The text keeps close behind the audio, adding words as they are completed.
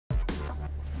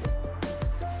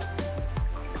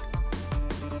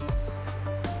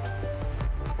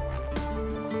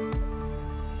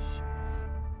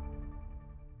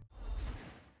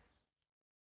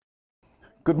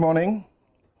Good morning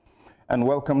and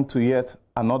welcome to yet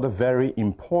another very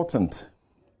important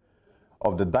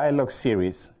of the dialogue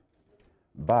series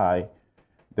by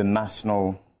the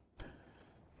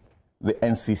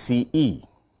NCCE.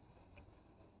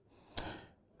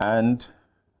 And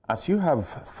as you have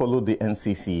followed the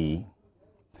NCCE,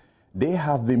 they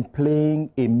have been playing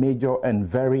a major and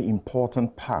very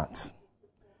important part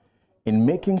in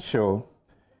making sure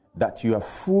that you are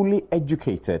fully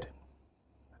educated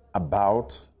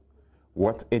about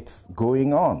what is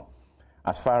going on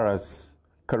as far as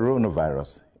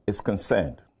coronavirus is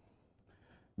concerned.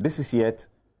 This is yet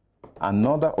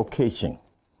another occasion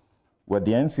where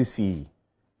the NCCE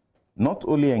not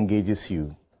only engages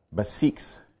you, but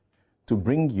seeks to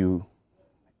bring you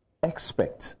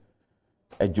expert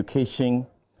education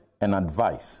and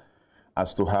advice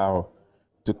as to how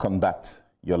to conduct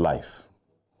your life.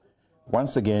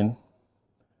 Once again,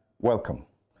 welcome.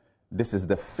 This is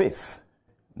the 5th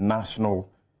National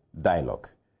Dialogue.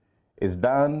 It's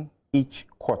done each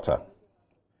quarter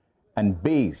and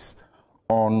based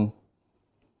on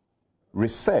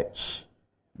research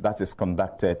that is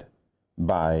conducted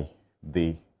by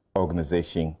the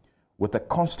organization with a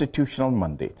constitutional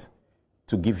mandate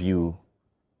to give you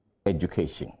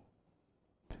education.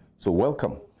 So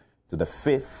welcome to the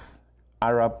 5th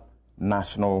ARAP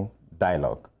National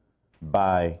Dialogue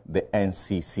by the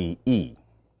NCCE.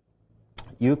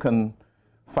 You can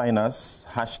find us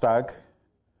hashtag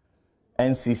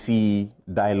NCCE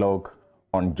Dialogue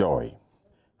on Joy,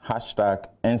 hashtag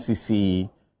NCCE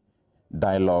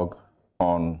Dialogue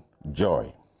on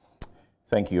Joy.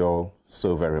 Thank you all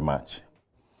so very much.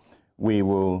 We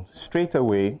will straight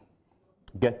away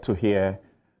get to hear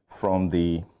from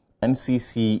the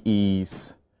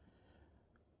NCCE's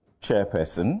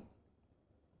chairperson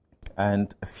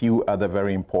and a few other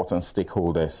very important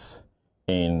stakeholders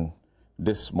in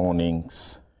this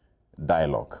morning's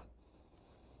dialogue.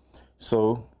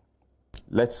 So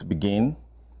let's begin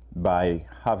by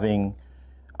having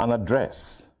an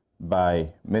address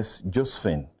by Ms.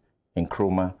 Josephine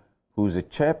Nkrumah, who is the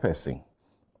chairperson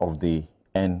of the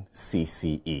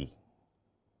NCCE.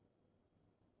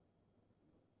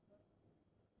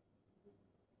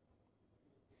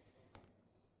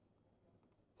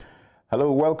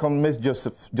 Hello, welcome, Ms.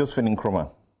 Josephine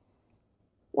Nkrumah.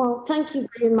 Well, thank you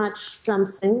very much,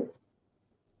 Samson.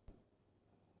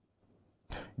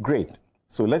 Great.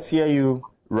 So let's hear you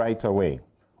right away.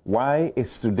 Why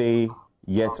is today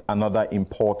yet another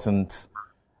important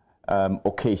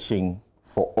occasion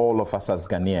for all of us as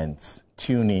Ghanaians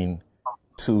tuning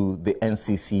to the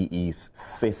NCCE's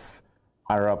 5th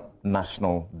ARAP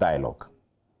National Dialogue?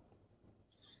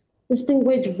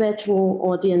 Distinguished virtual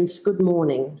audience, good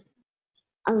morning.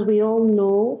 As we all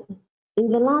know, in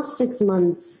the last 6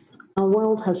 months, our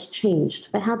world has changed,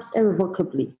 perhaps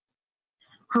irrevocably.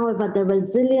 However, the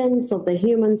resilience of the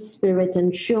human spirit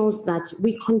ensures that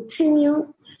we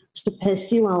continue to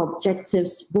pursue our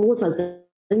objectives both as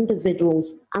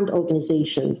individuals and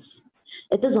organizations.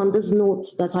 It is on this note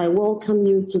that I welcome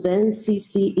you to the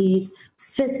NCCE's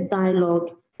 5th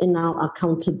dialogue in our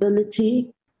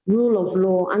accountability, rule of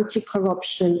law,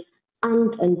 anti-corruption,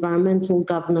 and environmental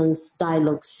governance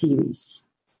dialogue series.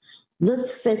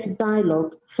 This 5th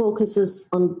dialogue focuses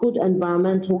on good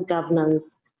environmental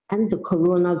governance and the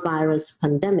coronavirus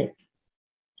pandemic.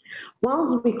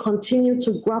 Whilst we continue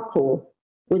to grapple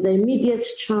with the immediate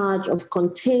charge of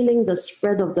containing the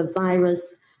spread of the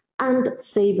virus and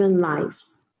saving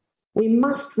lives, we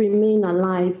must remain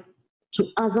alive to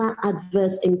other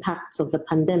adverse impacts of the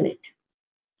pandemic.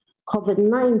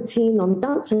 COVID-19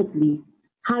 undoubtedly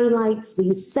highlights the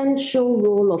essential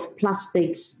role of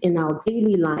plastics in our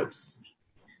daily lives.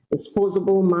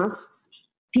 Disposable masks,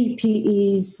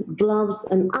 PPEs, gloves,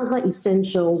 and other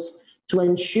essentials to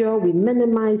ensure we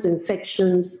minimize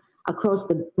infections across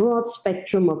the broad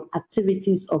spectrum of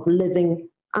activities of living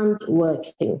and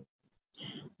working.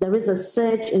 There is a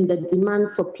surge in the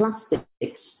demand for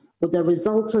plastics with the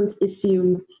resultant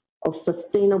issue of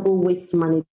sustainable waste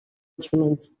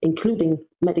management, including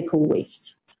medical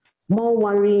waste. More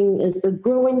worrying is the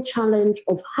growing challenge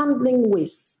of handling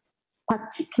waste,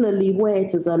 particularly where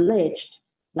it is alleged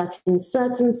that in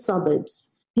certain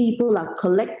suburbs, people are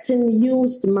collecting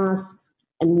used masks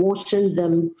and washing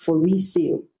them for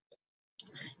resale.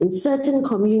 In certain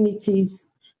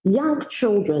communities, young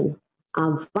children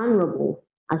are vulnerable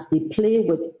as they play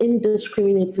with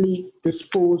indiscriminately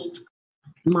disposed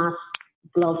masks,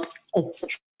 gloves,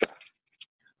 etc.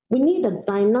 We need a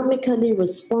dynamically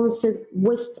responsive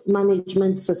waste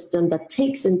management system that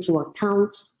takes into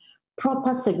account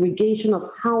proper segregation of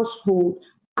household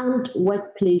and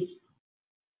workplace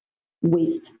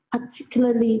waste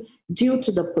particularly due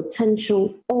to the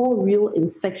potential or real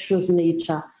infectious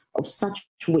nature of such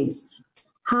waste?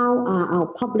 How are our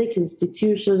public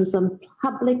institutions and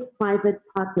public-private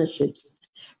partnerships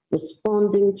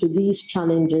responding to these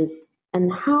challenges?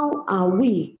 And how are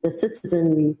we, the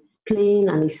citizenry, playing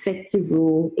an effective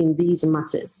role in these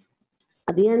matters?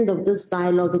 At the end of this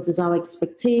dialogue, it is our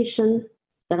expectation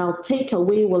that our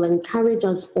takeaway will encourage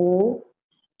us all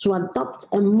to adopt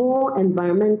a more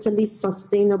environmentally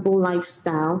sustainable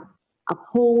lifestyle,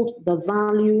 uphold the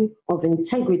value of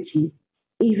integrity,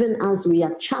 even as we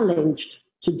are challenged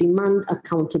to demand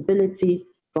accountability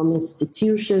from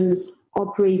institutions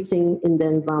operating in the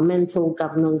environmental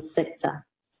governance sector.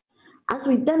 As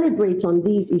we deliberate on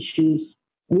these issues,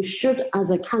 we should,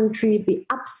 as a country, be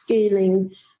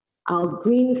upscaling our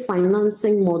green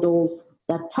financing models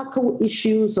that tackle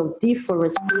issues of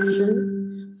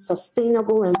deforestation,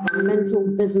 sustainable environmental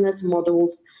business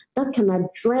models that can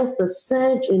address the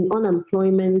surge in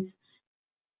unemployment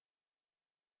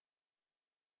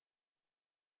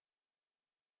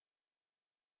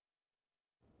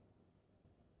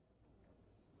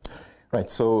Right,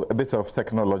 so a bit of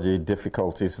technology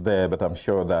difficulties there, but I'm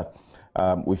sure that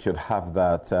we should have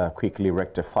that quickly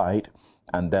rectified,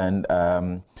 and then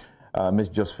Ms.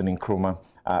 Josephine Nkrumah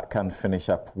can finish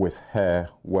up with her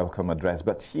welcome address.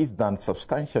 But she's done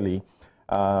substantially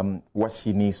what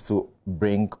she needs to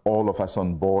bring all of us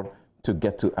on board to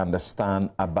get to understand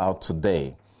about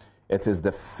today. It is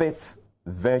the 5th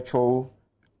virtual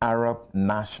ARAP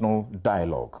National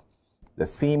Dialogue. The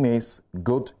theme is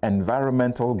Good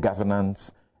Environmental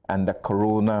Governance and the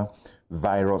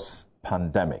Coronavirus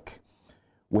Pandemic.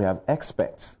 We have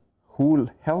experts who will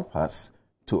help us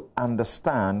to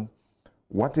understand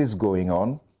what is going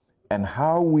on and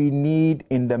how we need,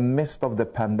 in the midst of the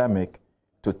pandemic,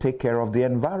 to take care of the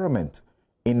environment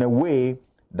in a way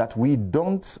that we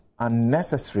don't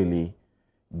unnecessarily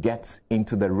get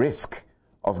into the risk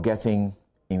of getting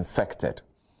infected.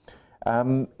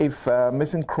 If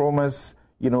Ms. Nkrumah's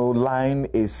line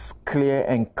is clear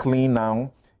and clean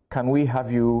now, can we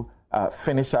have you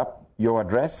finish up your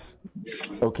address?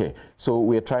 Okay, so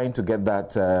we're trying to get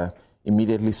that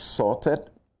immediately sorted,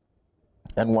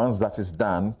 and once that is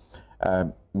done,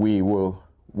 we will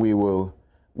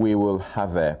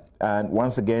have it. And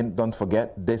once again, don't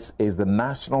forget, this is the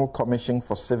National Commission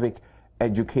for Civic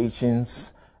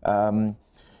Education's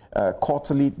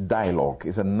quarterly dialogue.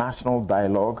 Is a national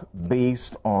dialogue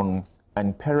based on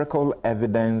empirical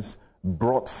evidence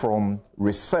brought from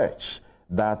research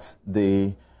that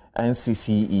the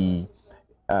NCCE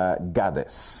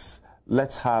gathers.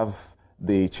 Let's have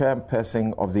the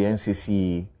chairperson of the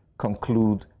NCCE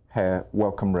conclude her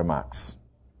welcome remarks.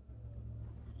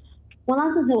 Well,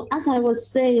 as I was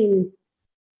saying,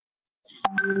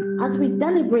 as we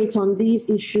deliberate on these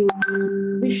issues,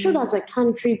 we should as a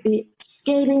country be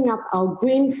scaling up our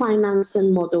green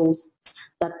financing models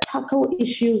that tackle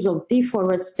issues of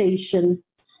deforestation,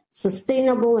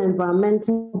 sustainable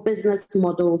environmental business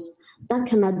models that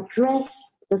can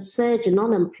address the surge in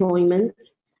unemployment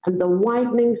and the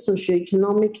widening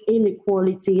socioeconomic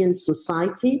inequality in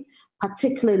society,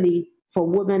 particularly for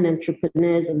women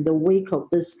entrepreneurs in the wake of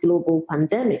this global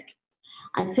pandemic.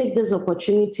 I take this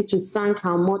opportunity to thank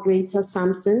our moderator,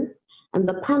 Samson, and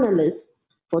the panelists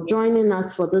for joining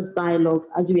us for this dialogue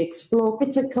as we explore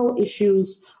critical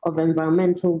issues of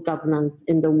environmental governance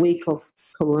in the wake of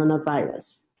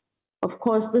coronavirus. Of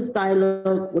course, this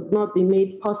dialogue would not be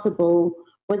made possible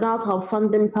without our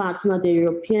funding partner, the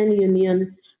European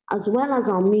Union, as well as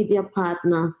our media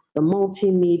partner, the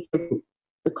Multimedia Group.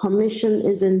 The Commission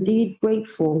is indeed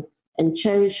grateful and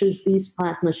cherishes these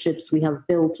partnerships we have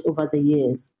built over the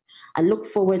years. I look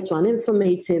forward to an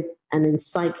informative and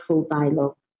insightful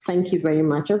dialogue. Thank you very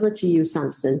much. Over to you,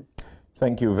 Samson.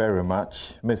 Thank you very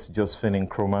much. Ms. Josephine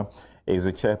Nkrumah is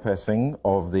the chairperson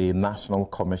of the National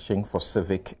Commission for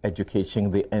Civic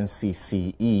Education, the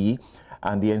NCCE,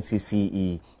 and the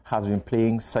NCCE has been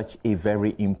playing such a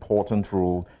very important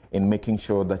role in making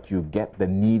sure that you get the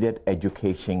needed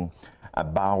education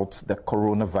about the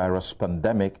coronavirus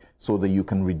pandemic so that you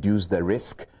can reduce the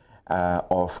risk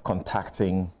of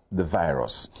contacting the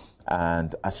virus.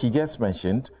 And as she just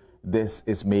mentioned, this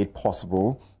is made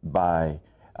possible by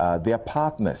their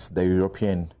partners, the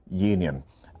European Union.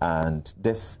 And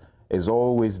this is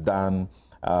always done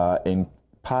in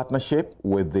partnership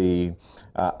with the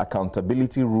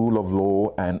Accountability Rule of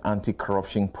Law and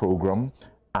Anti-Corruption Program,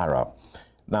 ARAP.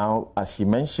 Now, as she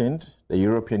mentioned, the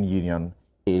European Union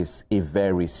is a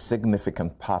very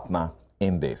significant partner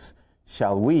in this.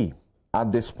 Shall we,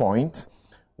 at this point,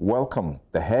 welcome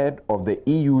the head of the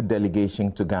EU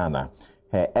delegation to Ghana,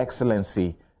 Her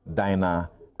Excellency Dinah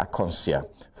Akonsia,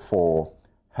 for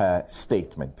her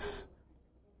statements.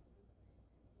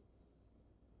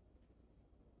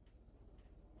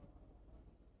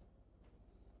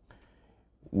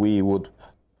 We would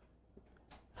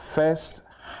first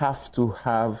have to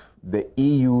have the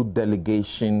EU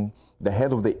delegation, the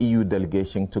head of the EU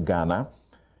delegation to Ghana,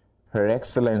 Her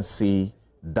Excellency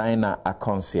Dinah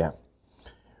Akonsia.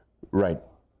 Right.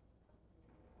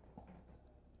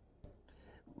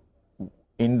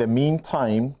 In the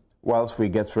meantime, whilst we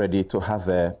get ready to have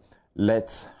her,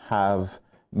 let's have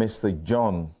Mr.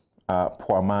 John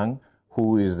Poamang,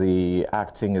 who is the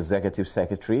acting executive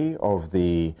secretary of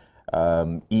the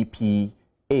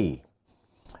EPA,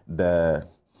 the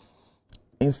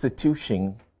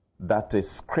institution that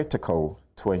is critical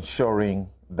to ensuring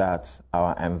that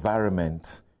our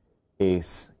environment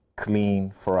is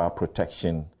clean for our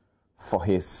protection, for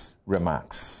his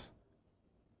remarks.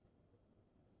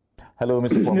 Hello,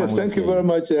 Mr. Poamang. Yes, thank you very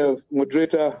much,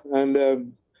 moderator,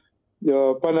 and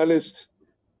your panelist,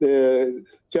 the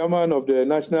chairman of the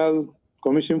National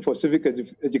Commission for Civic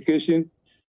Education,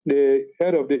 the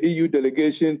head of the EU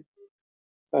delegation,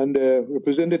 and the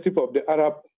representative of the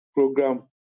ARAP program,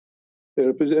 the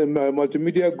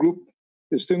multimedia group,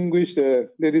 distinguished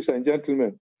ladies and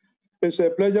gentlemen. It's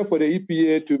a pleasure for the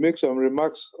EPA to make some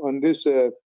remarks on this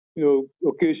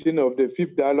occasion of the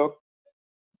 5th dialogue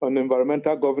on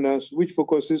environmental governance, which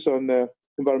focuses on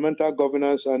environmental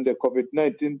governance and the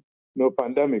COVID-19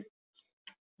 pandemic.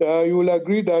 You will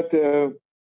agree that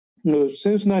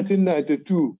since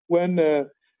 1992, when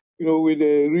with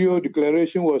the Rio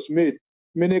Declaration was made,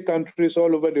 many countries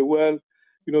all over the world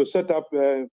set up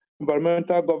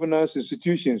environmental governance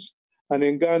institutions. And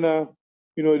in Ghana,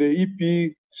 the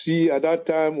EPC at that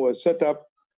time was set up,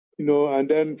 and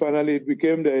then finally it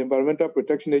became the Environmental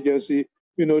Protection Agency,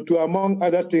 to, among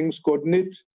other things,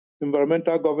 coordinate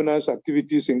environmental governance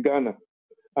activities in Ghana.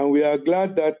 And we are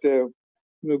glad that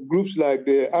groups like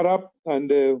the ARAP and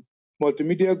the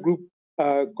multimedia group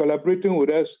are collaborating with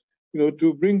us,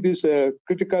 to bring this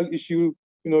critical issue,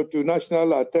 to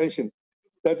national attention.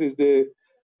 That is the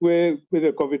way with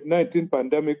the COVID-19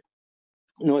 pandemic,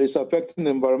 is affecting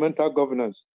environmental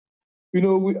governance.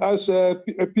 We, as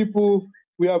people,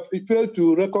 we have failed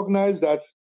to recognize that,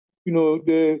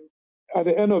 at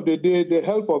the end of the day, the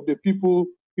health of the people,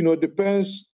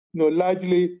 depends,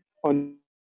 largely on.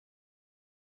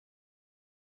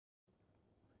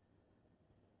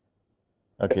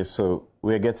 Okay, so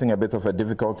we're getting a bit of a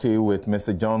difficulty with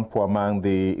Mr. John Poamang,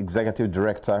 the Executive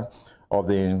Director of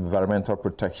the Environmental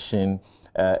Protection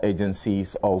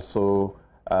Agency's also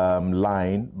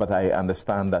line, but I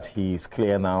understand that he's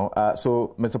clear now.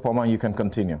 So, Mr. Poamang, you can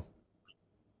continue.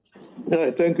 All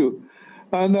right, thank you.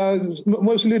 And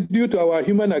mostly due to our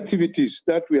human activities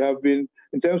that we have been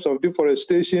in terms of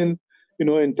deforestation,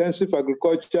 intensive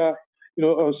agriculture,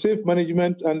 unsafe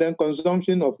management, and then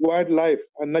consumption of wildlife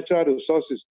and natural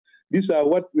resources. These are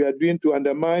what we are doing to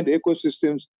undermine the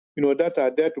ecosystems, that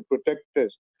are there to protect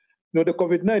us. The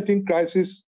COVID-19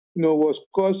 crisis, was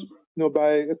caused, by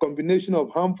a combination of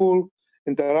harmful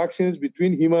interactions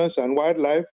between humans and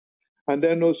wildlife, and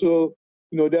then also,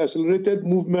 the accelerated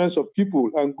movements of people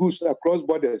and goods across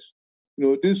borders.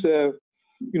 This,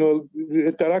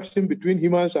 interaction between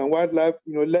humans and wildlife,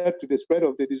 led to the spread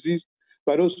of the disease,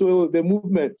 but also the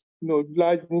movement,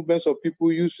 large movements of people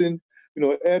using,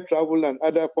 air travel and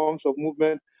other forms of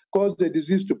movement caused the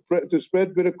disease to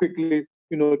spread very quickly,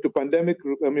 to pandemic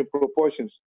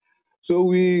proportions. So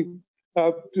we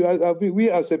as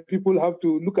a people have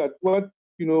to look at what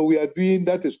we are doing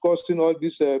that is causing all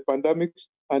these pandemics.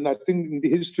 And I think in the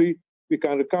history we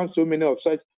can recount so many of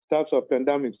such types of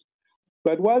pandemics.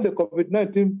 But while the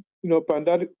COVID-19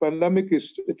 pandemic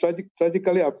is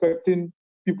tragically affecting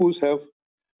people's health,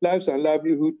 lives, and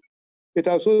livelihood, it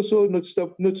has also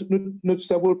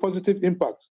noticeable positive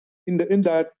impacts in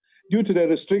that due to the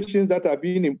restrictions that are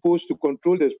being imposed to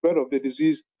control the spread of the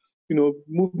disease,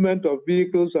 movement of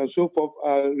vehicles and so forth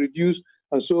are reduced,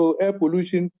 and so air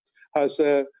pollution has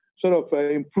sort of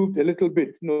improved a little bit.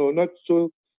 Not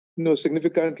so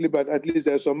significantly, but at least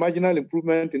there's a marginal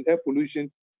improvement in air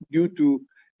pollution due to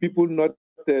people not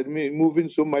moving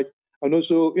so much, and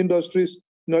also industries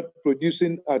not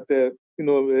producing at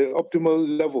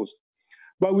optimal levels.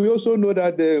 But we also know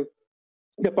that the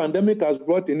pandemic has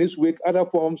brought in its wake other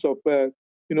forms of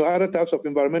other types of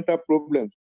environmental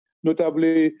problems,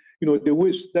 notably the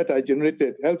waste that are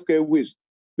generated, healthcare waste.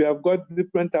 We have got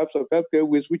different types of healthcare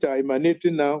waste which are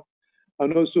emanating now,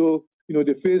 and also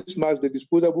the face masks, the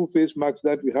disposable face masks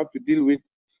that we have to deal with,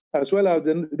 as well as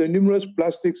the numerous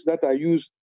plastics that are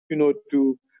used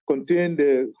to contain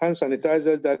the hand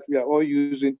sanitizers that we are all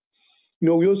using.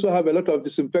 We also have a lot of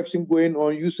disinfection going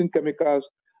on using chemicals,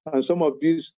 and some of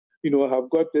these, have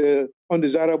got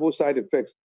undesirable side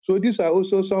effects. So these are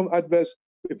also some adverse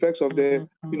effects of the,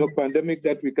 pandemic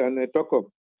that we can talk of.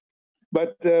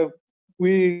 But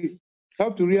we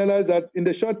have to realize that in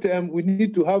the short term, we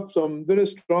need to have some very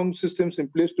strong systems in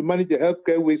place to manage the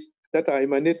healthcare waste that are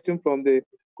emanating from the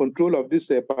control of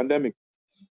this pandemic.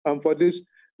 And for this,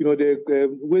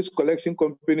 the waste collection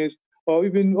companies, or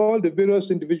even all the various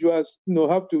individuals,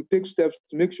 have to take steps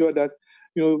to make sure that,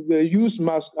 the used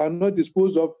masks are not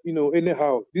disposed of,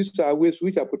 anyhow. These are wastes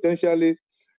which are potentially,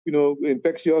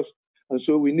 infectious, and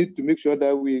so we need to make sure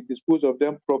that we dispose of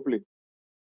them properly.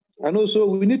 And also,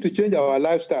 we need to change our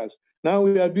lifestyles. Now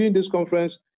we are doing this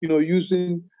conference,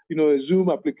 using, a Zoom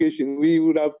application. We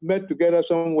would have met together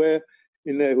somewhere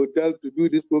in a hotel to do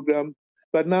this program,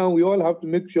 but now we all have to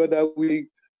make sure that we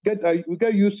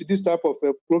get used to this type of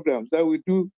programs, that we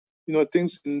do,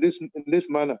 things in this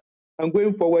manner. And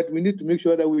going forward, we need to make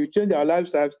sure that we change our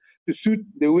lifestyles to suit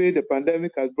the way the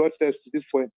pandemic has brought us to this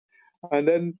point. And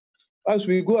then, as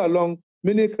we go along,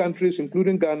 many countries,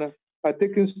 including Ghana, are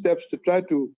taking steps to try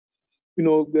to,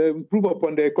 improve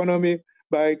upon the economy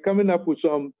by coming up with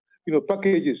some,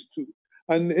 packages.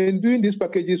 And in doing these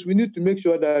packages, we need to make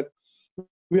sure that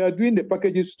we are doing the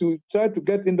packages to try to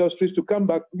get industries to come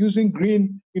back using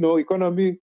green,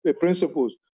 economy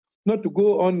principles, not to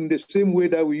go on in the same way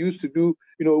that we used to do,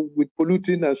 with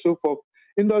polluting and so forth.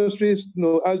 Industries,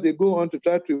 as they go on to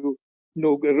try to,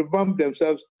 revamp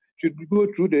themselves, should go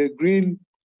through the green,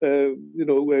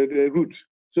 route,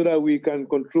 so that we can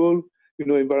control,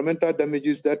 environmental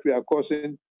damages that we are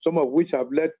causing, some of which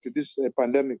have led to this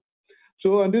pandemic.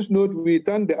 So on this note, we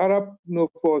thank the ARAP,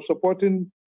 for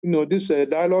supporting, this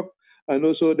dialogue, and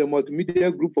also the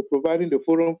multimedia group for providing the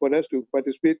forum for us to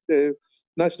participate, the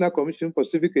National Commission for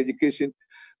Civic Education,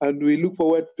 and we look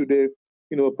forward to the,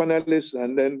 panelists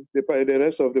and then the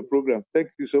rest of the program.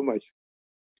 Thank you so much.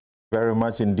 Very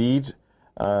much indeed,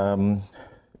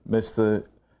 Mr.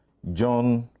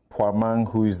 John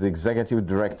Poamang, who is the Executive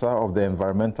Director of the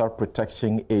Environmental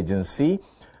Protection Agency,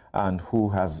 and who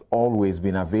has always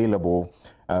been available,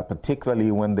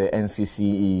 particularly when the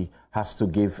NCCE has to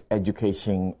give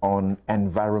education on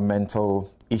environmental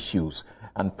issues.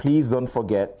 And please don't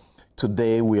forget,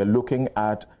 today we are looking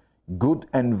at good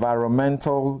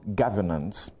environmental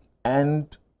governance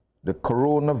and the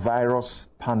coronavirus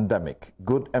pandemic.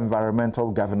 Good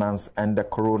environmental governance and the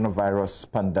coronavirus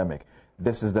pandemic.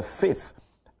 This is the 5th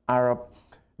ARAP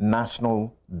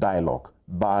National Dialogue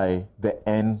by the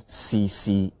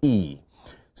NCCE.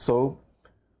 So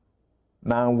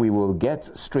now we will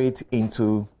get straight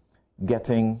into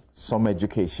getting some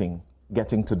education,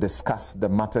 getting to discuss the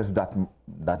matters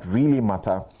that really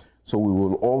matter. So we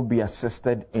will all be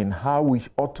assisted in how we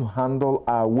ought to handle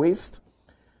our waste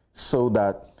so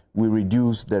that we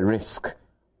reduce the risk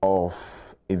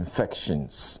of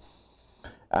infections.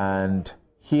 And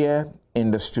here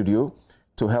in the studio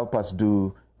to help us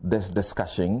do this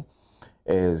discussion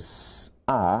is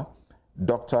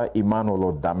Dr.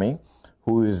 Emmanuel Odame,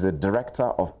 who is the Director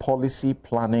of Policy,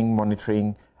 Planning,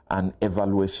 Monitoring and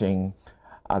Evaluation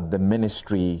at the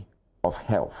Ministry of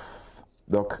Health.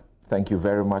 Doc, thank you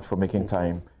very much for making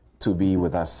time to be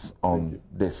with us on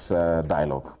this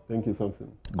dialogue. Thank you,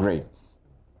 Samson. Great.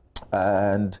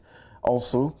 And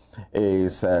also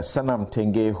is Sanam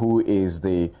Tenge, who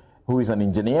is an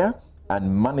engineer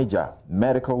and manager,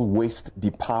 Medical Waste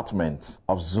Department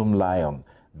of Zoom Lion,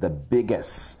 the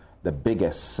biggest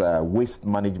waste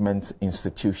management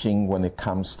institution when it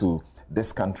comes to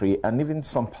this country and even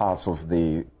some parts of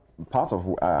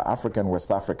Africa and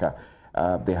West Africa.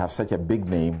 They have such a big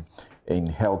name in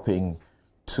helping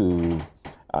to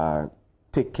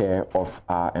take care of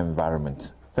our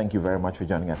environment. Thank you very much for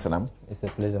joining us, Sanam. It's a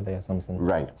pleasure there, Samson.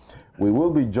 Right. We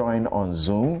will be joined on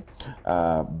Zoom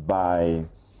by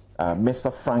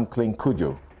Mr. Franklin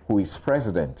Kujo, who is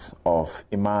president of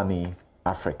Imani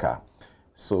Africa.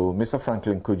 So Mr.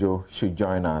 Franklin Kujo should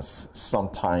join us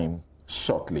sometime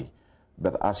shortly.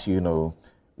 But as you know,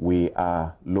 we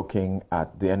are looking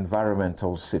at the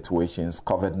environmental situations,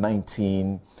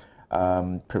 COVID-19,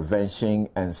 prevention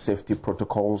and safety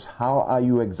protocols. How are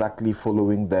you exactly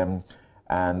following them?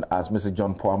 And as Mr.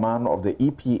 John Poamang of the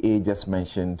EPA just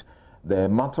mentioned, the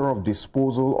matter of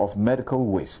disposal of medical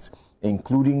waste,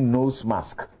 including nose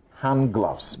mask, hand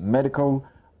gloves, medical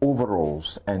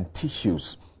overalls, and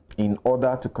tissues in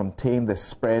order to contain the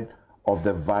spread of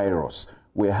the virus.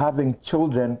 We're having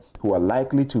children who are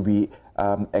likely to be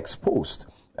exposed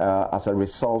as a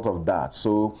result of that.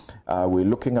 So we're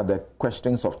looking at the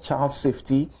questions of child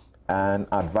safety and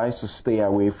advised to stay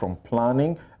away from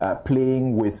playing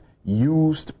with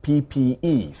used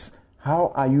PPEs.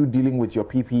 How are you dealing with your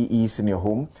PPEs in your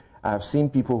home? I've seen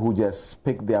people who just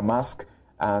pick their mask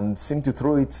and seem to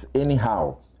throw it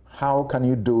anyhow. How can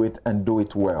you do it and do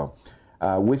it well?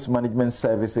 Waste management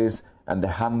services and the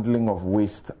handling of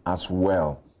waste as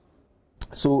well.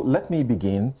 So let me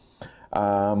begin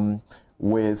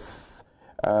with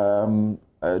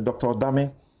Dr.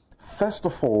 Odame. First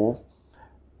of all,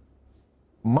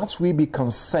 must we be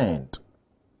concerned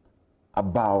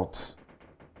about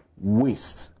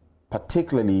waste,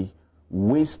 particularly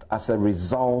waste as a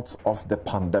result of the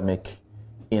pandemic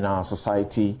in our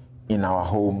society, in our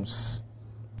homes,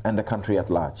 and the country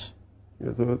at large?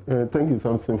 Yeah, so thank you,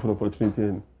 Samson, for the opportunity,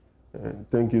 and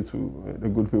thank you to the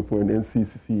good people in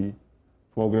NCCE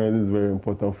for organizing this very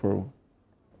important forum.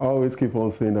 I always keep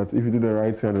on saying that if you do the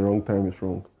right thing at the wrong time, it's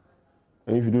wrong.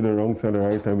 And if you do the wrong thing at the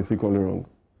right time, it's equally wrong.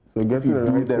 So getting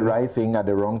the right thing at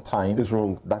the wrong time, is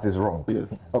wrong. That is wrong.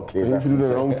 Yes. Okay. And if you do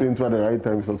the wrong thing at the right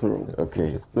time, it's also wrong.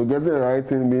 Okay. So getting the right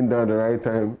thing being done at the right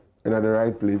time and at the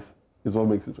right place is what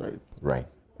makes it right. Right.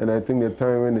 And I think the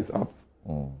timing is apt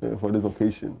for this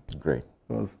occasion. Great.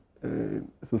 Because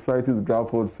society is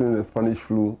grappled since the Spanish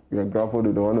flu. We are grappled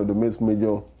with one of the most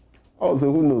major.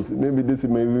 Also, who knows? Maybe this is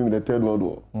maybe the Third World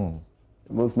War.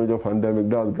 The most major pandemic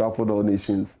that has grappled all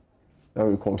nations that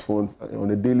we confront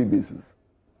on a daily basis.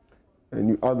 And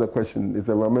you ask the question, is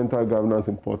environmental governance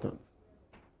important?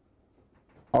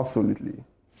 Absolutely.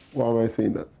 Why am I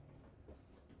saying that?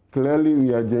 Clearly,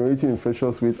 we are generating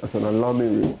infectious waste at an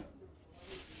alarming rate.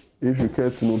 If you care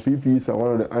to know, PPEs are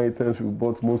one of the items we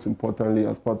bought most importantly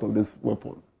as part of this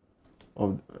weapon,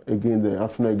 against the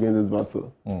arsenal against this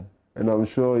battle. And I'm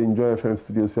sure in Joy FM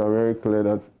studios, you are very clear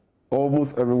that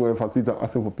almost everywhere facilities are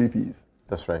asking for PPEs.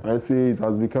 That's right. I say it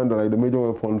has become like the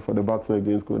major weapon for the battle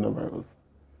against coronavirus.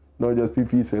 Not just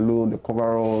PPEs alone, the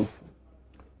coveralls,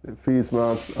 the face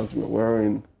masks as we're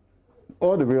wearing,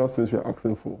 all the various things we're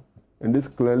asking for. And this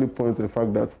clearly points to the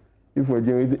fact that if we're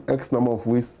generating X number of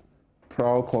waste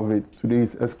prior COVID, today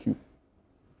is SQ.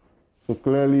 So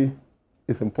clearly,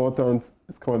 it's important,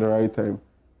 it's come at the right time,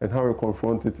 and how we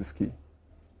confront it is key.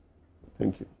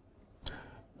 Thank you.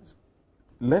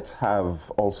 Let's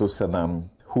have also Sanam,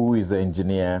 who is the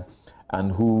engineer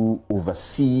and who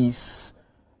oversees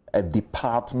a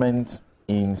department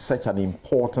in such an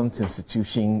important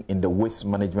institution in the waste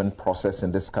management process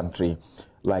in this country,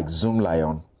 like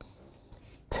Zoomlion.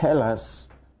 Tell us,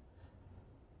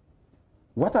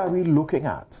 what are we looking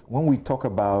at when we talk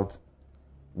about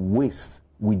waste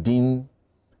within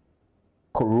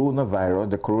coronavirus,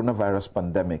 the coronavirus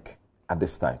pandemic at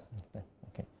this time?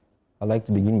 Okay. I'd like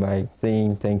to begin by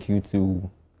saying thank you to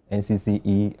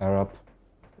NCCE, ARAP,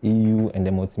 EU, and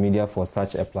the multimedia for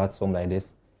such a platform like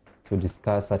this to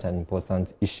discuss such an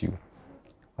important issue.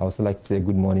 I also like to say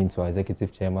good morning to our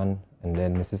executive chairman and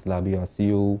then Mrs. Labi, our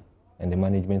CEO, and the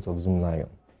management of Zoomlion.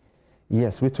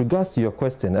 Yes, with regards to your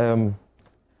question,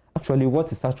 actually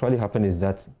what is actually happened is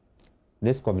that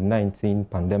this COVID-19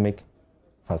 pandemic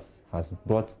has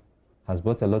brought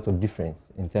a lot of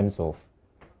difference in terms of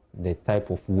the type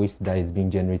of waste that is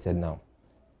being generated now.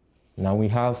 Now we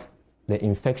have the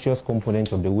infectious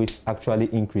component of the waste actually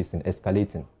increasing,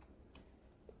 escalating.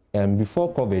 And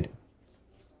before COVID,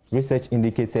 research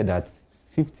indicated that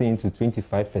 15 to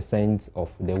 25%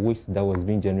 of the waste that was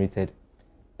being generated,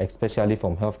 especially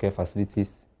from healthcare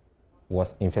facilities,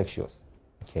 was infectious.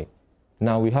 Okay.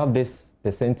 Now we have this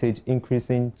percentage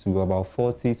increasing to about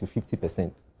 40 to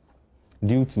 50%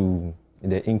 due to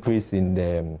the increase in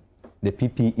the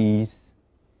PPEs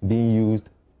being used,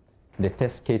 the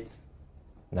test kits.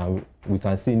 Now we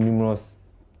can see numerous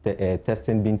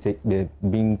testing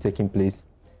being taking place.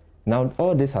 Now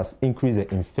all this has increased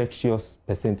the infectious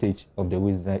percentage of the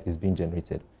waste that is being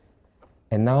generated.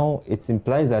 And now it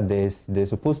implies that there's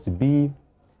supposed to be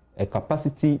a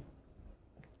capacity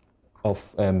of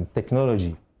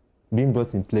technology being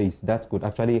brought in place that could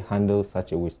actually handle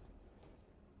such a waste.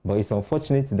 But it's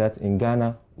unfortunate that in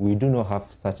Ghana, we do not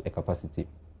have such a capacity.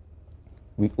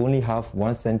 We only have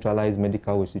one centralized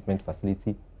medical waste treatment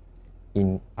facility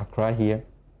in Accra here,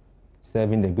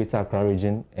 serving the Greater Accra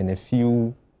region and a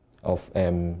few of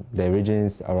the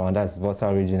regions around us, Volta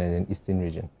region and the Eastern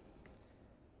region.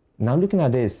 Now looking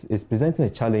at this, it's presenting a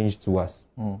challenge to us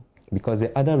because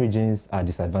the other regions are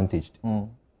disadvantaged.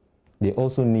 They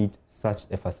also need such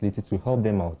a facility to help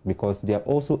them out because they are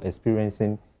also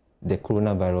experiencing the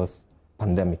coronavirus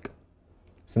pandemic.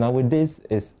 So now with this,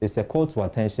 it's a call to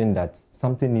attention that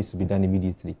something needs to be done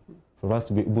immediately for us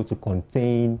to be able to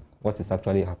contain what is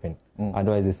actually happening.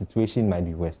 Otherwise, the situation might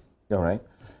be worse. All right.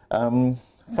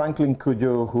 Franklin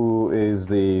Cudjoe, who is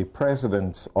the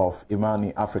president of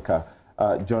Imani Africa,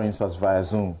 joins us via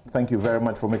Zoom. Thank you very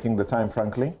much for making the time,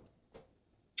 Franklin.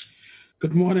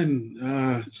 Good morning,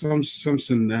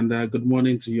 Samson, and good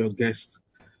morning to your guests,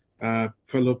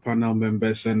 fellow panel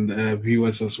members and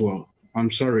viewers as well. I'm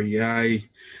sorry, I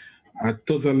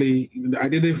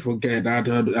didn't forget.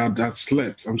 I'd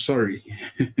slept. I'm sorry.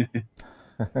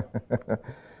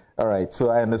 All right, so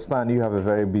I understand you have a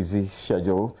very busy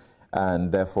schedule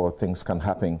and therefore things can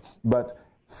happen. But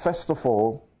first of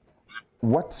all,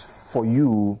 what for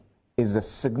you is the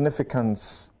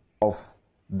significance of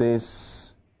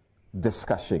this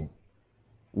discussion?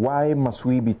 Why must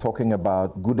we be talking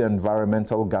about good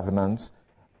environmental governance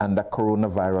and the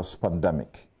coronavirus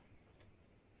pandemic?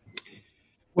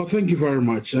 Well, thank you very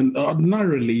much. And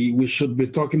ordinarily, we should be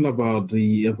talking about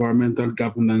the environmental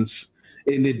governance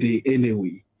any day,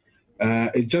 anyway.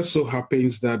 It just so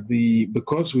happens that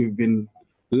because we've been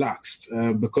laxed,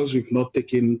 because we've not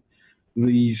taken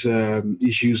these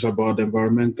issues about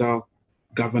environmental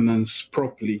governance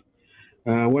properly,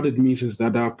 what it means is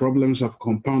that our problems have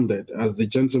compounded. As the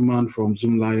gentleman from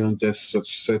Zoom Lion just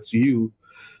said to you,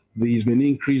 there's been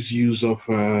increased use of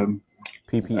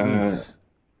PPEs.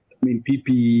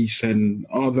 PPEs and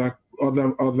other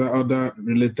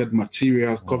related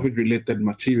materials, COVID-related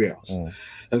materials.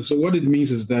 And so what it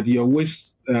means is that your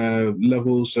waste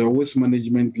levels, waste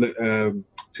management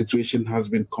situation has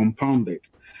been compounded.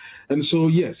 And so,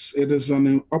 yes, it is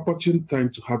an opportune time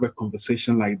to have a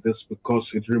conversation like this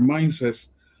because it reminds us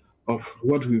of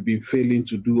what we've been failing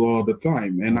to do all the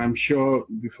time. And I'm sure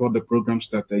before the program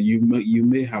started, you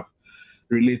may have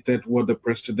related what the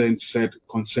president said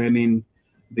concerning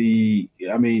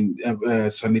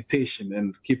sanitation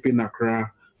and keeping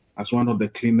Accra as one of the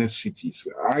cleanest cities.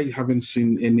 I haven't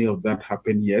seen any of that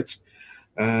happen yet.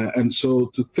 And so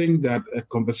to think that a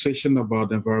conversation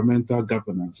about environmental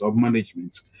governance or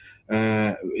management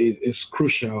is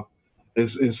crucial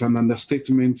is an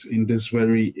understatement in these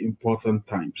very important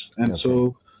times. And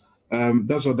so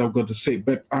that's what I've got to say.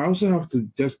 But I also have to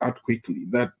just add quickly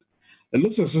that it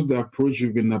looks as if the approach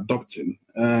we've been adopting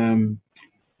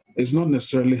is not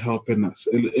necessarily helping us.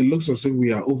 It looks as if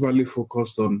we are overly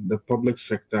focused on the public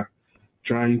sector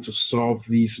trying to solve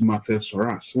these matters for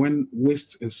us. When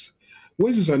waste is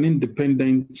an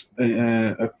independent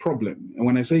problem. And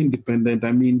when I say independent,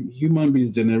 I mean human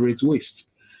beings generate waste.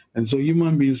 And so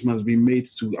human beings must be made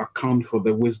to account for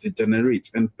the waste they generate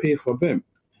and pay for them.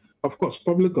 Of course,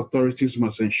 public authorities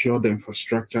must ensure the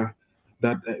infrastructure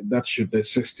that should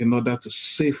exist in order to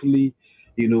safely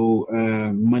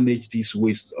manage these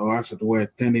waste, or as it were,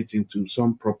 turn it into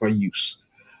some proper use.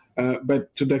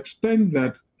 But to the extent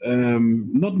that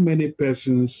not many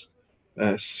persons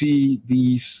see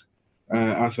these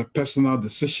as a personal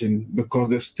decision because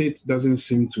the state doesn't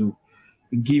seem to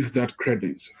give that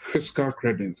credence, fiscal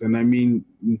credence, and I mean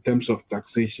in terms of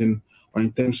taxation or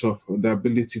in terms of the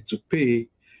ability to pay,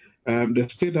 the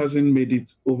state hasn't made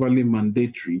it overly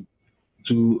mandatory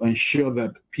to ensure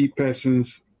that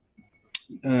persons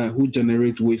who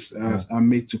generate waste are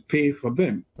made to pay for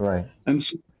them. Right. And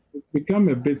so it's become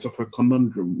a bit of a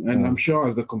conundrum. And I'm sure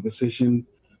as the conversation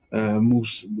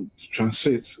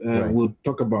transits, we'll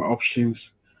talk about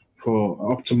options for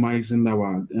optimizing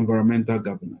our environmental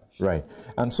governance. Right.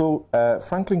 And so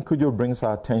Franklin Cudjoe brings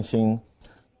our attention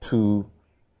to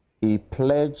a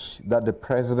pledge that the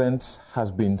president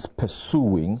has been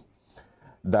pursuing,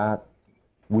 that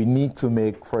we need to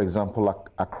make, for example,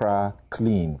 Accra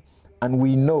clean. And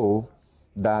we know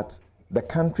that the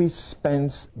country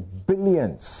spends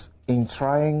billions in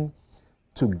trying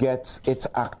to get its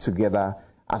act together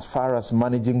as far as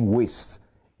managing waste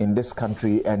in this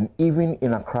country, and even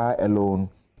in Accra alone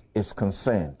is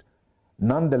concerned.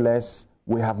 Nonetheless,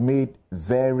 we have made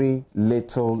very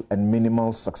little and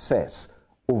minimal success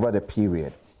over the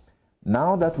period.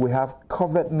 Now that we have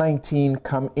COVID-19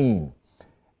 come in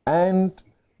and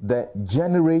the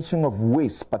generation of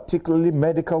waste, particularly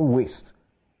medical waste,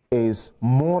 is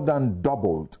more than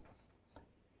doubled,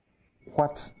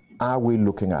 what are we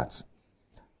looking at?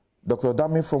 Dr.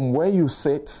 Dami, from where you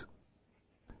sit,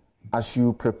 as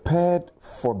you prepared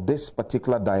for this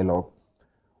particular dialogue,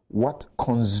 what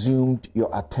consumed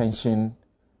your attention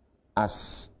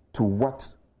as to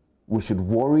what we should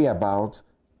worry about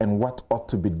and what ought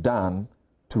to be done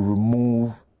to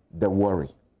remove the worry?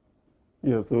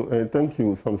 Yeah, so thank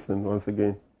you, Samson, once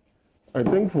again. I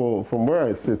think from where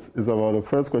I sit is about the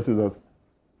first question that,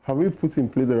 have we put in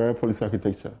place the right policy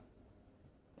architecture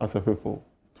as a people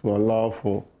to allow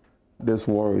for this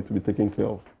worry to be taken care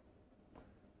of?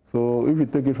 So if you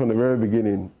take it from the very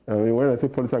beginning, I mean, when I say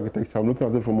policy architecture, I'm looking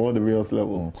at it from all the various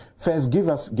levels. First, give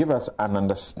us an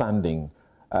understanding,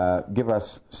 give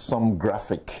us some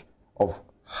graphic of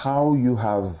how you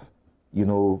have,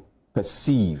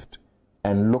 perceived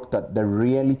and looked at the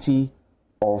reality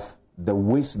of the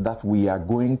waste that we are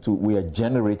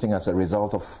generating as a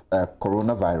result of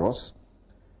coronavirus.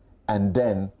 And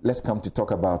then let's come to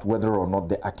talk about whether or not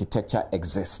the architecture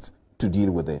exists to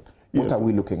deal with it. What are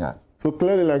we looking at? So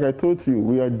clearly, like I told you,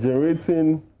 we are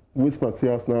generating waste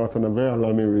materials now at a very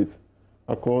alarming rate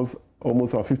across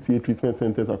almost our 58 treatment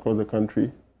centers across the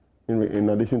country, in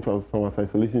addition to some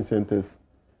isolation centers.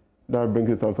 That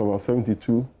brings it up to about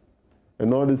 72.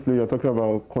 And all this place, you're talking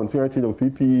about continuous change of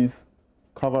PPEs,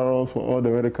 coveralls for all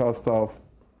the medical staff,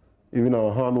 even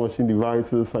our hand washing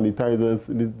devices, sanitizers,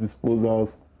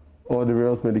 disposals, all the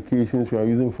various medications we are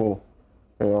using for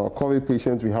our COVID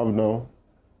patients we have now.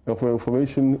 And for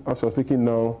information, as we're speaking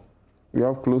now, we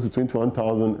have close to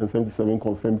 21,077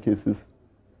 confirmed cases,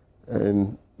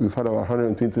 and we've had about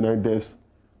 129 deaths.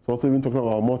 So also even talking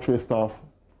about our mortuary staff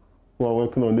who are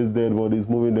working on these dead bodies,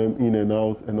 moving them in and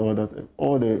out and all that,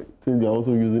 all the things they're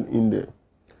also using in there.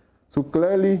 So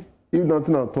clearly, if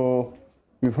nothing at all,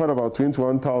 we've had about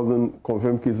 21,000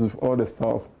 confirmed cases for all the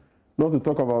staff. Not to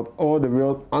talk about all the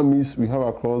real armies we have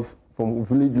across, from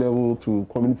village level to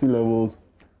community levels,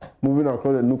 moving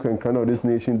across the nook and cranny of this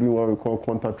nation, doing what we call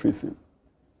contact tracing.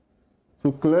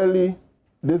 So clearly,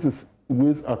 this is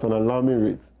waste at an alarming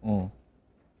rate.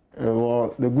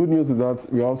 Well, the good news is that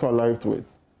we are also alive to it,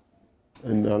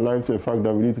 and alive to the fact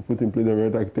that we need to put in place the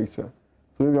right architecture.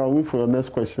 So maybe I'll wait for your next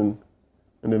question,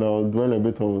 and then I'll dwell a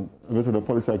bit on the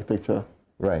policy architecture.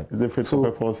 Right. Is it fit for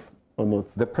purpose or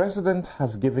not? The president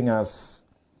has given us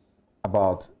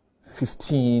about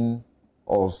 15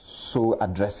 or so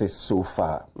addresses so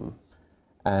far.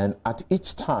 And at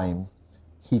each time,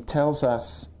 he tells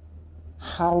us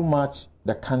how much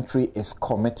the country is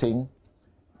committing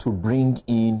to bring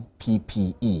in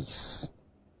PPEs.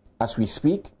 As we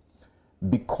speak,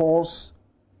 because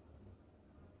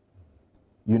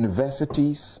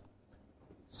universities,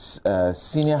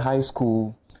 senior high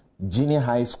school, junior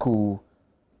high school,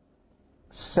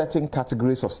 certain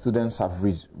categories of students have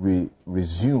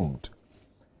resumed.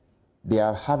 They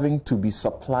are having to be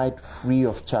supplied free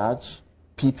of charge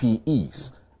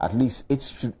PPEs. At least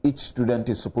each student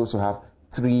is supposed to have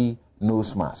 3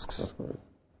 nose masks. That's correct.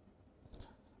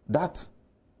 That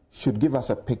should give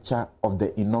us a picture of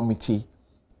the enormity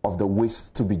of the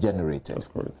waste to be generated. That's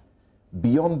correct.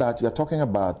 Beyond that, you're talking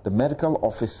about the medical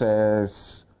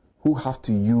officers who have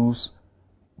to use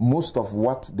most of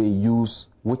what they use,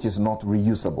 which is not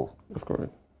reusable. That's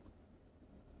correct.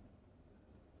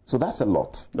 So that's a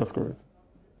lot. That's correct.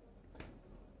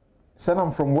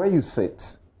 Senam, from where you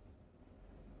sit,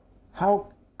 how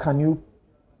can you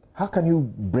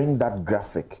bring that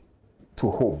graphic to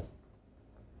home?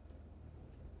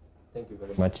 Thank you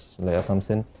very much, Lawyer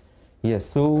Samson. Yes,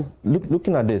 so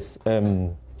looking at this,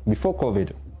 before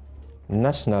COVID,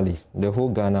 nationally, the whole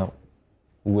Ghana,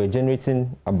 we were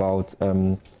generating about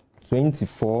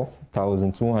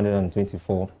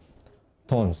 24,224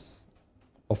 tons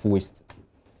of waste.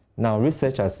 Now,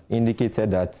 research has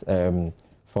indicated that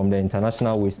from the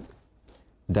international waste,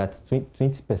 that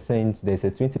 20%, there's a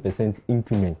 20%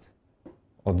 increment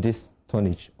of this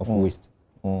tonnage of waste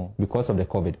because of the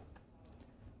COVID.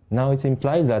 Now, it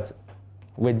implies that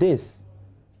with this,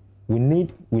 we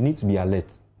need to be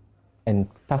alert and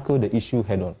tackle the issue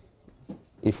head on.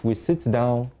 If we sit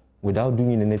down without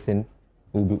doing anything,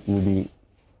 we'll be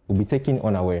taken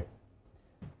unaware.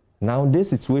 Now, this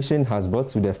situation has brought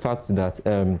to the fact that,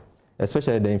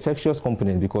 especially the infectious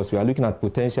component, because we are looking at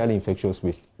potentially infectious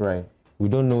waste. Right. We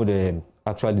don't know the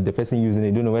person using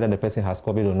it, don't know whether the person has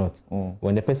COVID or not.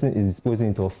 When the person is disposing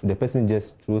it off, the person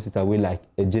just throws it away like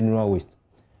a general waste.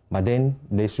 But then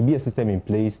there should be a system in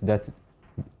place that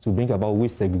to bring about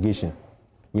waste segregation.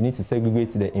 We need to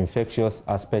segregate the infectious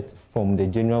aspect from the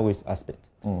general waste aspect.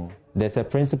 There's a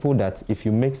principle that if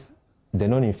you mix the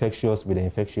non-infectious with the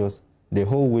infectious, the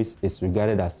whole waste is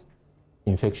regarded as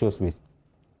infectious waste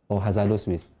or hazardous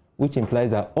waste, which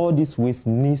implies that all this waste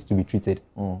needs to be treated.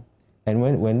 And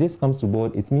when this comes to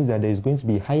board, it means that there is going to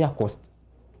be higher cost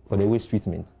for the waste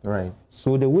treatment. Right.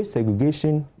 So the waste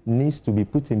segregation needs to be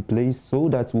put in place so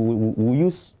that we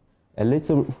use a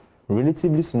little,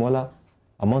 relatively smaller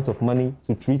amount of money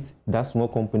to treat that small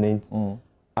component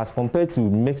as compared to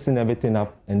mixing everything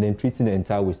up and then treating the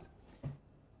entire waste.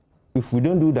 If we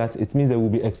don't do that, it means that we'll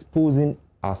be exposing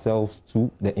ourselves to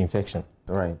the infection.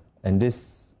 Right. And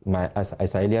this,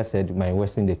 as I earlier said, might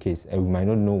worsen the case, and we might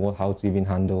not know how to even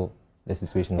handle the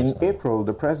situation. In April,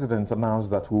 the president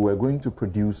announced that we were going to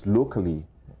produce locally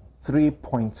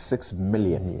 3.6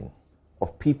 million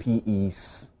of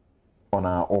PPEs on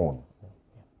our own.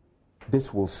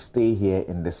 This will stay here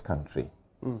in this country.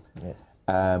 Yes.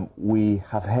 We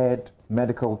have had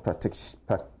medical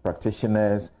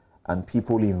practitioners and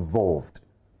people involved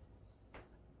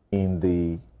in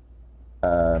the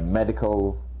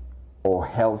medical or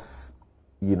health,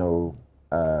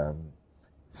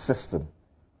 system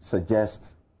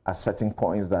suggest at certain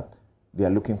points that they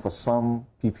are looking for some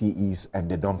PPEs and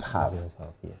they don't have.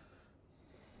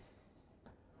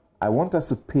 I want us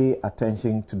to pay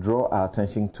attention, to draw our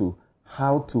attention to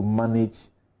how to manage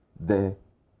the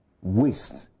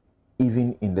waste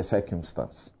even in the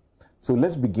circumstance. So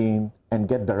let's begin and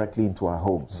get directly into our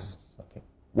homes. Okay.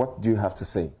 What do you have to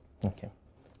say? Okay.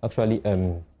 Actually,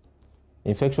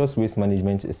 infectious waste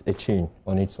management is a chain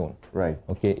on its own. Right.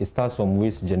 Okay, it starts from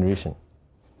waste generation.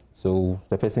 So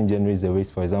the person generates the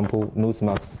waste, for example, nose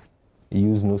masks, you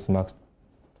use nose masks.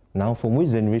 Now from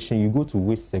waste generation, you go to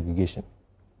waste segregation.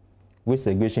 Waste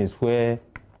segregation is where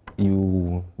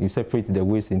you separate the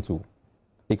waste into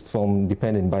X form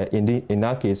dependent. But in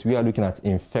our case, we are looking at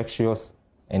infectious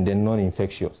and then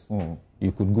non-infectious.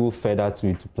 You could go further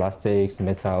to plastics,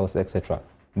 metals, etc.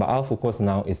 But our focus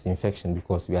now is infection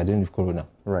because we are dealing with corona.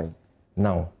 Right.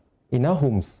 Now, in our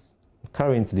homes,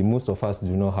 currently, most of us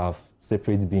do not have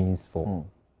separate bins for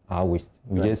our waste.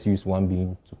 We just use one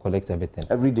bin to collect everything.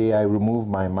 Every day I remove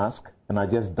my mask and I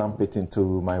just dump it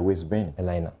into my waste bin. A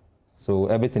liner. So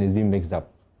everything is being mixed up.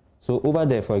 So over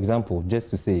there, for example, just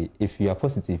to say, if you are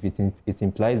positive, it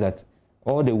implies that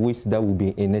all the waste that will be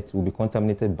in it will be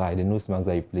contaminated by the nose masks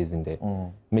that you place in there,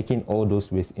 making all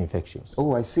those waste infectious.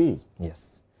 Oh, I see.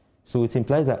 Yes. So it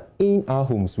implies that in our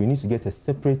homes, we need to get a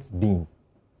separate bin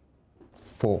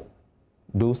for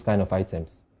those kind of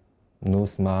items.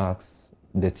 Nose masks,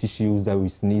 the tissues that we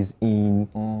sneeze in,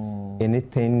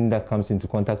 anything that comes into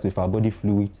contact with our body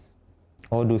fluids,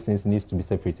 all those things needs to be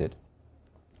separated.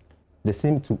 The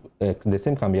same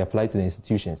can be applied to the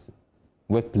institutions,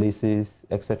 workplaces,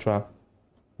 etc.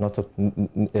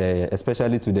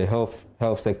 Especially to the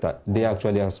health sector. They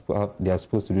actually are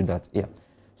supposed to do that. Yeah.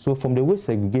 So from the waste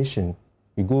segregation,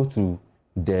 we go to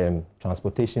the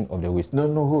transportation of the waste.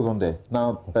 No, hold on there.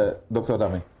 Now, Dr.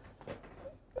 Adame,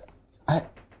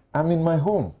 I'm in my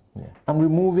home. Yeah. I'm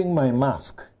removing my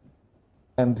mask.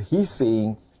 And he's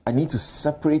saying I need to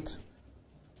separate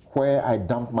where I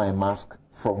dump my mask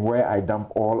from where I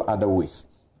dump all other waste.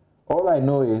 All I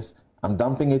know is I'm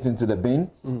dumping it into the bin.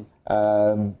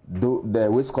 The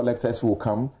waste collectors will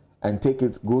come and take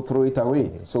it, go throw it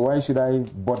away. So why should I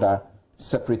bother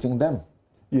separating them?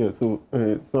 Yeah, so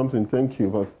something, thank you.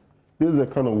 But this is the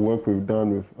kind of work we've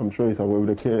done with, I'm sure it's aware,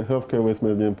 with the healthcare waste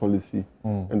management policy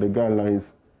and the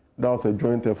guidelines. That was a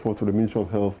joint effort to the Ministry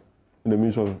of Health and the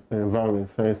Ministry of Environment,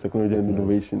 Science, Technology and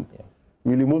Innovation. Yeah.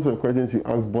 Really, most of the questions you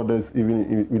ask borders,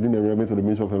 even within the remit of the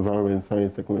Ministry of Environment,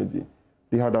 Science, Technology,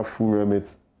 they had that full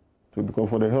remit. So because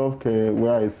for the healthcare,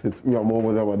 where I sit, we are more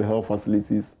worried about the health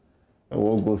facilities and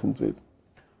what goes into it.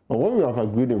 But what we have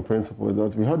agreed in principle is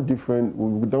that we had different,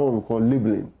 we've done what we call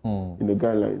labeling in the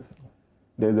guidelines.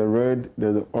 There's the red,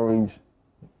 there's the orange,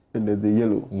 and there's the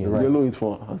yellow. The yellow is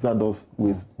for hazardous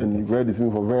waste, and red is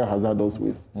for very hazardous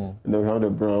waste. And then we have the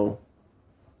brown.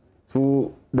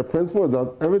 So the principle is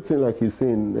that everything, like he's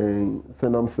saying,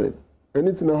 Senam said,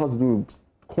 anything that has to do with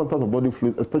contact of body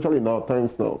fluids, especially in our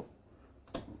times now,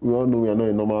 we all know we are not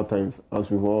in normal times,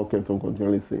 as we've all kept on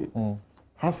continually saying,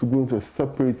 has to go into a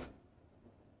separate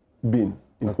bin,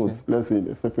 in quotes. Let's say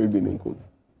a separate bin, in quotes.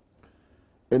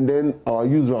 And then our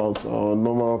usuals, our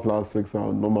normal plastics,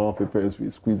 our normal papers we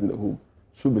squeeze in the home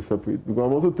should be separate. Because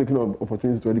I'm also taking an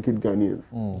opportunity to educate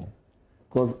Ghanaians.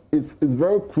 Because it's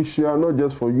very crucial, not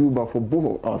just for you, but for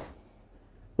both of us.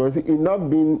 Because in that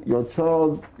bin, your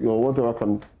child, your whatever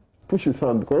can push his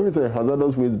hand. Because if it's a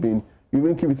hazardous waste bin, you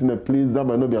even keep it in a place that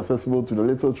might not be accessible to the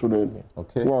little children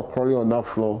who are crawling on that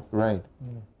floor. Right.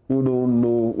 Who don't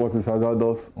know what is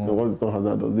hazardous and what is not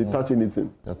hazardous. They touch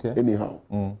anything, anyhow.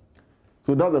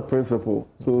 So that's the principle.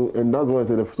 So, and that's what I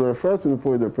said. So the first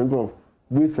principle is the principle of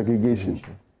waste segregation.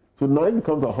 So now it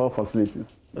comes to health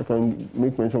facilities. I can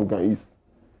make mention of Ghana East.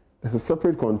 There's a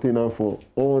separate container for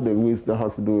all the waste that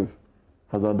has to do with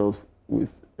hazardous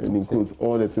waste and includes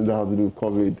all the things that has to do with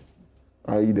COVID,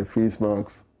 i.e. the face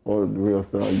masks, all the various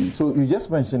that are used. So you just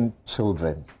mentioned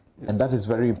children, and that is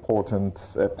very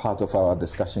important part of our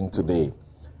discussion today.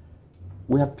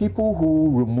 We have people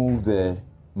who remove their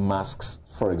masks,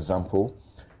 for example,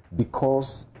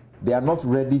 because they are not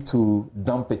ready to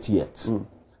dump it yet.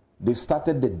 They've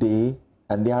started the day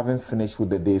and they haven't finished with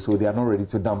the day, so they are not ready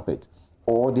to dump it.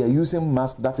 Or they are using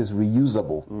mask that is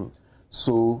reusable.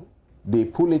 So they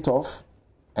pull it off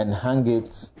and hang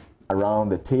it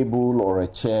around a table or a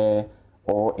chair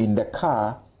or in the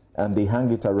car, and they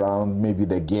hang it around maybe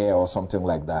the gear or something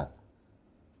like that.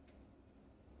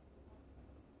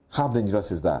 How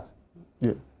dangerous is that?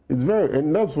 Yeah, it's very,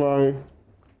 and that's why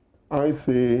I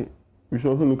say we should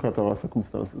also look at our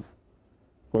circumstances.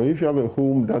 But if you have a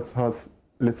home that has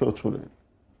little children,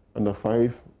 under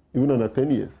 5, even under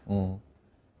 10 years,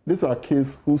 these are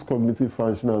kids whose cognitive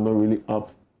function are not really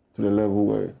up to the level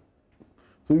where,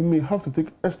 so you may have to take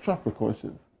extra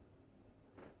precautions.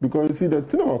 Because you see, the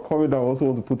thing about COVID that I also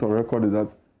want to put on record is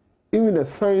that even the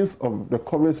science of the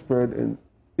COVID spread and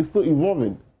is still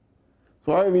evolving.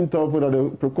 So I even tell people that the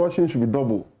precautions should be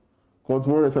double. Because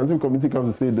tomorrow the scientific community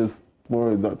comes to say this,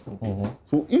 tomorrow is that.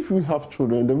 So if we have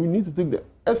children, then we need to take the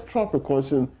extra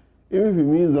precaution, even if it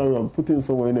means that we are putting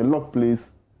somewhere in a locked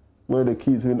place where the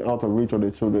kids are out of reach of the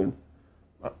children.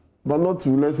 But not to,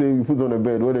 let's say, you put on a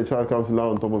bed where the child comes to lie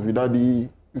on top of you, daddy,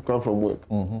 you come from work.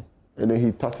 And then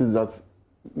he touches that.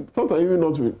 Sometimes even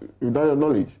not without your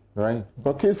knowledge. Right.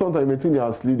 But kids sometimes they think they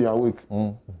are asleep, they are awake.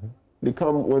 They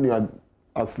come when you are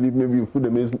asleep, maybe you put the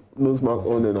nose mask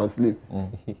on and asleep.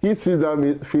 He sees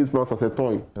that face mask as a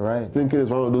toy. Right. Thinking it's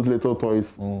one of those little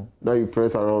toys that you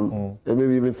press around and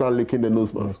maybe even start licking the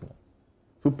nose mask.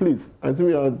 So please, I think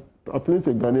we are appealing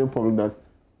to the Ghanaian public that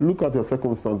look at your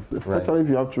circumstances, especially if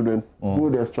you have children, go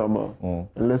the extra mile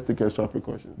and let's take extra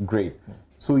precautions. Great.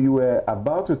 So you were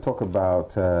about to talk about,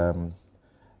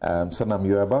 Sanam,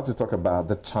 you were about to talk about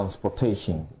the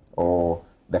transportation or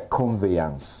the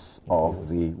conveyance of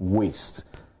the waste.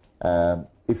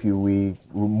 If we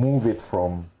remove it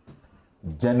from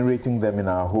generating them in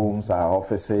our homes, our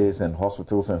offices and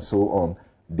hospitals and so on,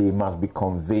 they must be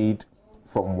conveyed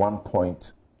from one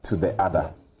point to the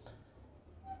other.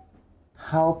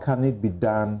 How can it be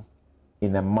done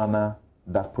in a manner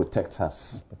that protects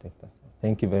us?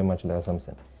 Thank you very much, Dr.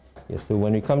 Sampson. Yes, so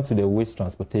when we come to the waste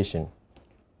transportation,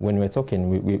 when we're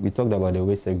talking, we talked about the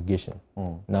waste segregation.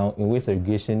 Now, in waste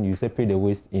segregation, you separate the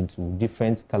waste into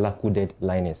different color-coded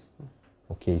liners.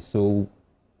 Okay, so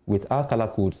with our color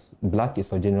codes, black is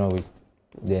for general waste,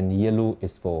 then yellow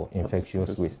is for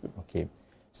infectious waste. Okay,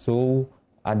 so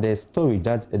at the storage,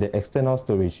 the external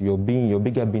storage, your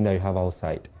bigger bin that you have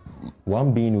outside,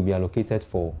 one bin will be allocated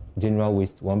for general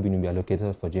waste, one bin will be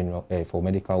allocated for for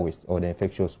medical waste or the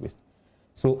infectious waste.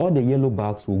 So all the yellow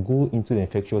bags will go into the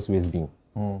infectious waste bin.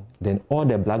 Then all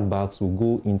the black bags will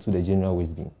go into the general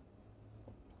waste bin.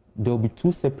 There will be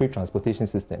 2 separate transportation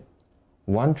systems.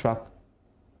 One truck,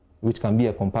 which can be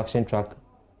a compaction truck,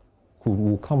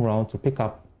 will come around to pick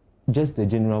up just the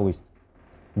general waste.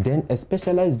 Then a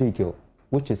specialized vehicle,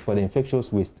 which is for the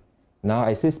infectious waste. Now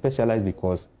I say specialized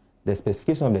because the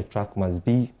specification of the truck must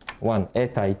be, 1,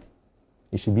 airtight.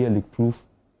 It should be a leak-proof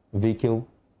vehicle.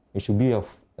 It should be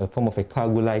a form of a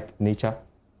cargo-like nature.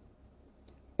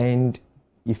 And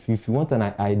if you want an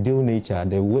ideal nature,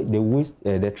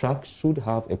 the truck should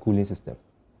have a cooling system.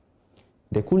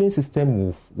 The cooling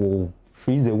system will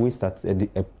freeze the waste at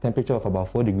a temperature of about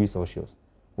 4 degrees Celsius.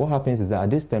 What happens is that at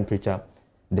this temperature,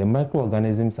 the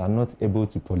microorganisms are not able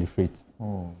to proliferate.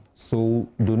 So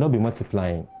they will not be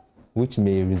multiplying, which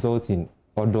may result in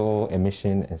odor,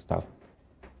 emission, and stuff.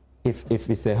 If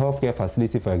it's a healthcare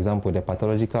facility, for example, the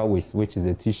pathological waste, which is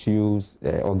the tissues,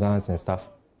 organs, and stuff,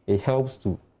 it helps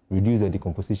to reduce the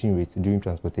decomposition rate during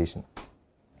transportation.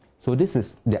 So this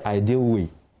is the ideal way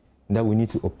that we need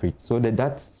to operate, so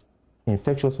that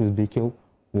infectious waste vehicle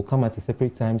will come at a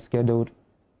separate time scheduled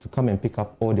to come and pick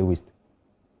up all the waste.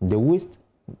 The waste,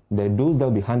 those that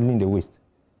will be handling the waste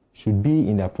should be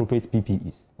in the appropriate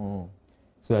PPEs, so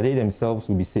that they themselves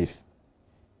will be safe,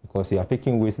 because you are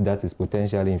picking waste that is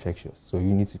potentially infectious, so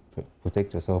you need to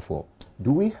protect yourself.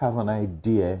 Do we have an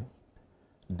idea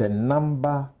the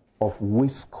number of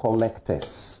waste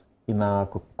collectors in our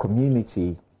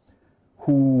community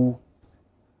who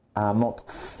are not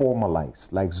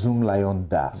formalized, like Zoom Lion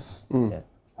does,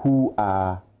 who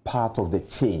are part of the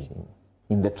chain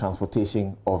in the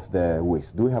transportation of the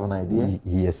waste? Do we have an idea?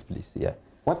 Yes, please, yeah.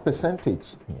 What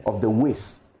percentage of the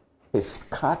waste is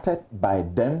carted by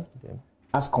them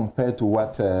as compared to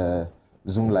what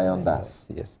Zoom Lion does?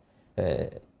 Yes.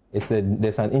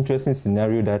 There's an interesting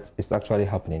scenario that is actually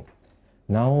happening.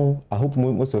 Now, I hope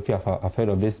most of you have heard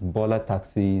of this baller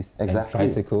taxis and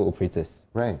tricycle operators.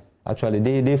 Right. Actually,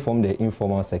 they form the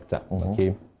informal sector,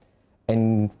 okay?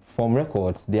 And from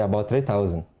records, there are about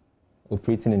 3,000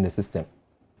 operating in the system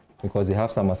because they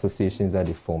have some associations that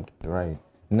they formed. Right.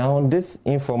 Now, this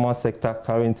informal sector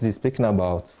currently is picking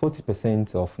about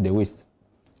 40% of the waste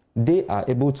they are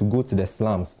able to go to the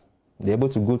slums. They're able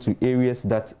to go to areas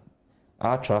that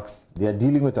our trucks. They are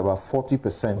dealing with about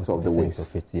 40% of the waste.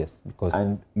 Of it, yes, because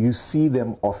and you see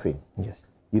them often. Yes.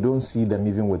 You don't see them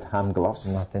even with hand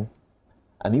gloves. Nothing.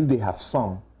 And if they have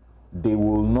some, they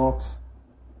will not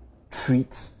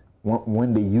treat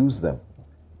when they use them.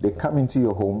 They come into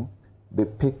your home, they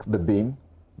pick the bin,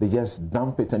 they just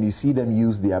dump it, and you see them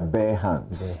use their bare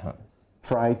hands.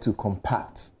 Try to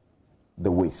compact the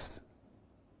waste.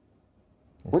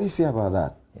 Yes. What do you say about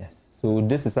that? Yes. So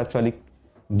this is actually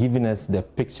giving us the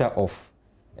picture of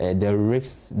the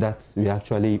risks that we are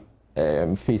actually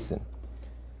facing.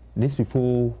 These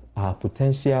people are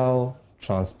potential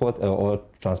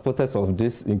transporters of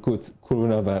this, in quotes,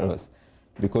 coronavirus,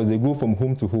 because they go from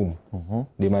home to home. Mm-hmm.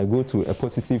 They might go to a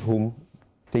positive home,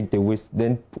 take the waste,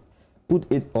 then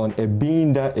put it on a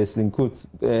bin that is, in quotes,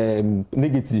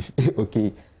 negative.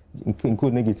 Okay, in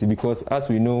quote negative, because as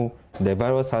we know, the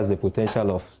virus has the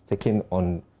potential of taking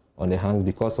on the hands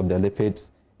because of the lipid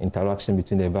interaction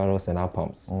between the virus and our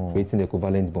palms, creating the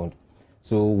covalent bond.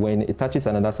 So when it touches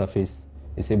another surface,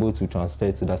 it's able to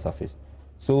transfer to that surface.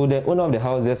 So the owner of the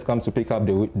house just comes to pick up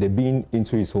the bin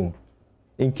into his home.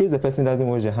 In case the person doesn't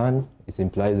wash their hand, it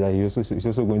implies that he's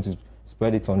also going to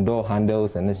spread it on door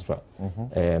handles and extra,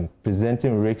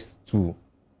 presenting risks to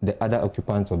the other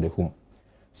occupants of the home.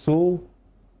 So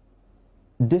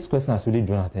this question has really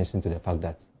drawn attention to the fact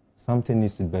that something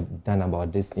needs to be done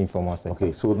about this informal sector.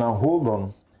 Okay, so now hold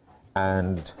on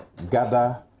and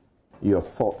gather your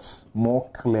thoughts more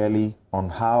clearly on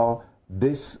how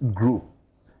this group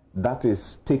that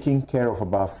is taking care of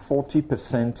about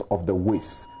 40% of the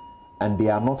waste, and they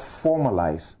are not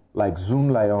formalized like Zoom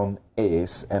Lion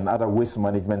is and other waste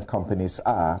management companies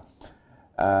are,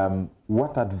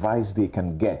 what advice they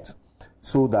can get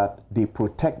so that they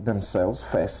protect themselves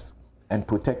first and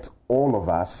protect all of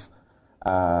us.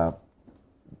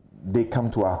 They come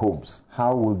to our homes.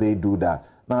 How will they do that?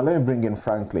 Now, let me bring in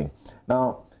Franklin.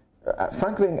 Now,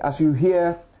 Franklin, as you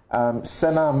hear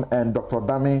Senam and Dr.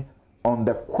 Dame on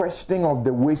the questioning of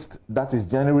the waste that is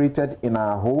generated in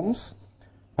our homes,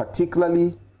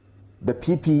 particularly the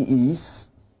PPEs,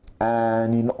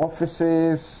 and in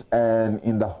offices and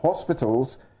in the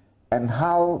hospitals, and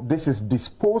how this is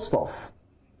disposed of,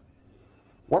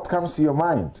 what comes to your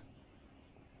mind?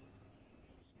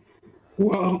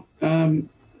 Well,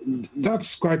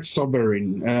 that's quite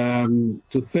sobering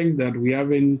to think that we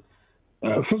haven't,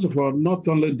 first of all, not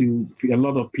only do a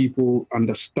lot of people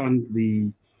understand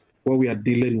what we are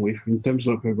dealing with in terms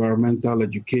of environmental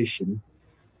education,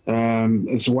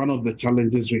 it's one of the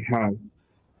challenges we have.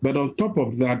 But on top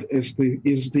of that is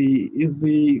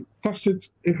the tacit,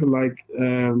 if you like,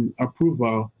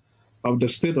 approval of the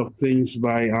state of things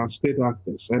by our state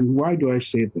actors. And why do I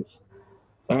say this?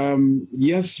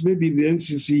 Yes, maybe the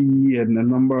NCCE and a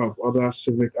number of other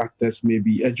civic actors may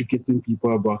be educating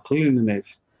people about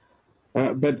cleanliness,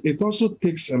 but it also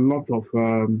takes a lot of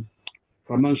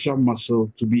financial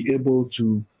muscle to be able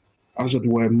to, as it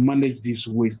were, manage this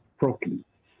waste properly.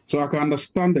 So I can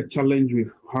understand the challenge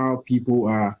with how people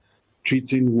are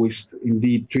treating waste,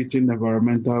 indeed treating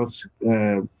environmental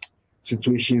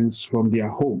situations from their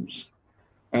homes.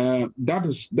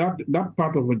 That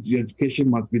part of the education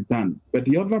must be done. But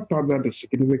the other part that is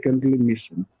significantly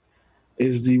missing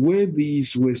is the way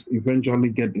these waste eventually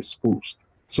get disposed.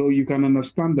 So you can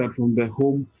understand that from the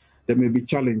home, there may be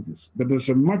challenges, but there's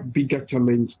a much bigger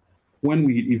challenge when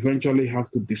we eventually have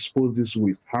to dispose this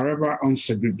waste, however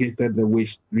unsegregated the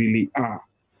waste really are.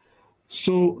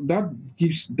 So that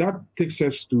takes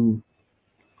us to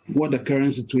what the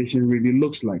current situation really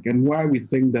looks like, and why we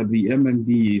think that the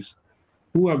MMDs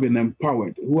who have been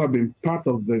empowered, who have been part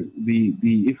of the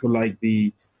if you like,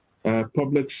 the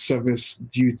public service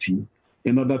duty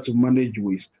in order to manage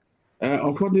waste,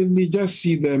 unfortunately just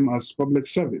see them as public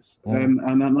service and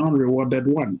an unrewarded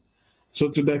one. So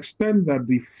to the extent that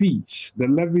the fees, the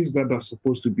levies that are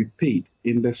supposed to be paid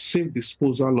in the safe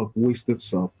disposal of waste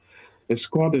itself is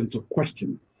called into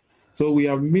question. So we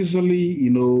have measly,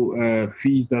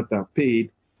 fees that are paid.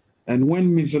 And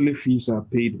when measly fees are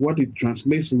paid, what it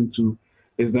translates into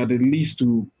is that it leads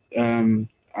to some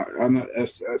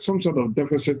sort of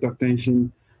deficit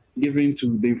attention given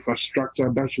to the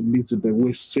infrastructure that should lead to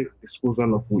the safe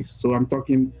disposal of waste. So I'm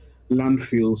talking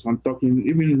landfills, I'm talking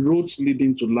even roads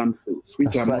leading to landfills,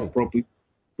 which are not properly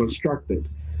constructed.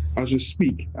 As we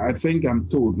speak, I think I'm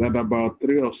told that about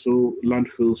 3 or so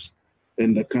landfills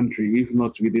in the country, if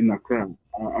not within Accra,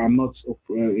 are not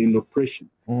in operation.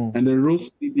 And the roads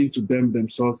leading to them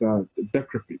themselves are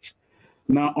decrepit.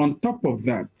 Now, on top of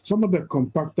that, some of the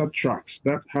compactor trucks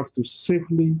that have to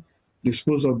safely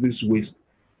dispose of this waste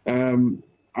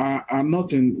are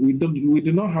not in, we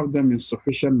do not have them in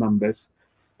sufficient numbers.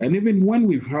 And even when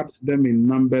we've had them in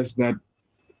numbers that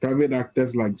private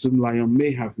actors like Zoom Lion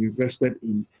may have invested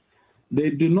in, they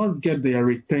do not get their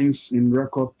returns in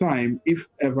record time, if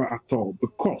ever at all,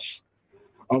 because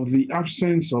of the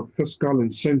absence of fiscal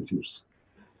incentives.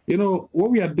 You know,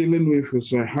 what we are dealing with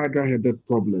is a hydra-headed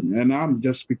problem, and I'm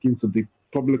just speaking to the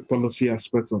public policy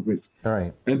aspects of it. All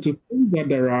right. And to think that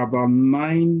there are about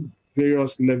 9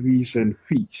 various levies and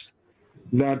fees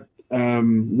that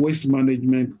waste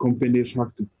management companies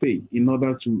have to pay in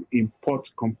order to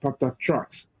import compactor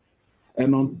trucks,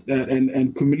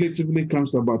 and cumulatively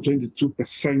comes to about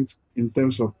 22% in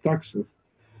terms of taxes.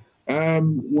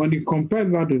 When you compare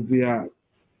that with their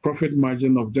profit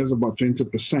margin of just about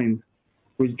 20%,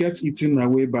 which gets eaten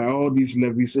away by all these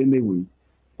levies anyway,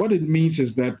 what it means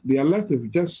is that they are left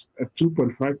with just a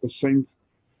 2.5%,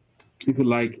 if you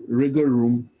like, wiggle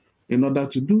room in order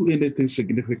to do anything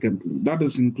significantly. That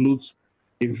includes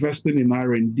investing in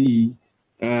R&D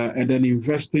and then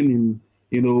investing in,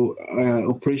 you know,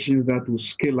 operations that will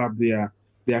scale up their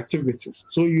activities.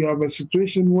 So you have a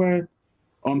situation where,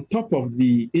 on top of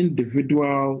the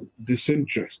individual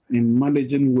disinterest in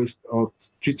managing waste or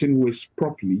treating waste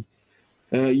properly,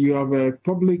 you have a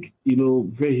public, you know,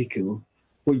 vehicle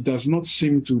which does not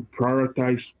seem to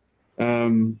prioritize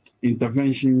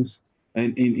interventions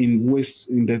and in waste,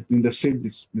 in the safe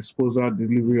disposal,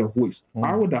 delivery of waste.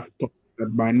 I would have thought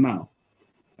that by now,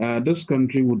 this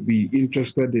country would be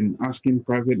interested in asking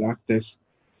private actors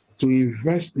to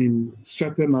invest in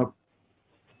setting up,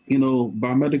 you know,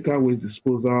 biomedical waste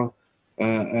disposal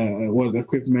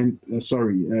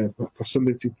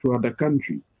facility throughout the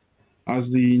country.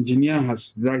 As the engineer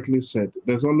has rightly said,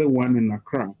 there's only one in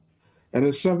Accra, and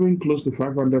it's serving close to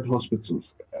 500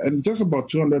 hospitals, and just about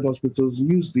 200 hospitals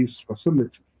use this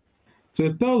facility. So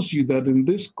it tells you that in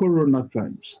these corona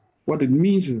times, what it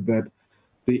means is that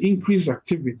the increased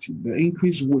activity, the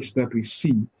increased waste that we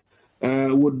see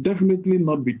would definitely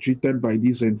not be treated by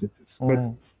these entities.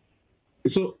 But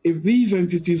so if these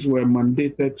entities were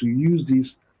mandated to use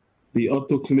the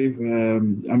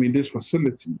autoclave, this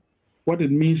facility, what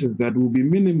it means is that we'll be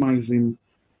minimizing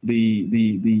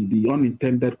the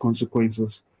unintended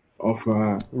consequences of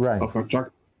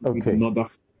attracting another.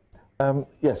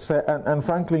 Yes, and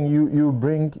Franklin, you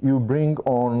bring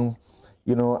on,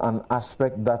 you know, an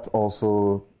aspect that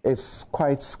also is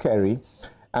quite scary.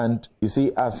 And you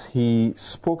see, as he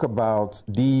spoke about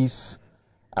these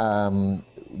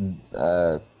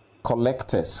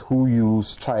collectors who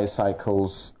use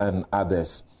tricycles and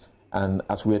others, and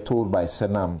as we are told by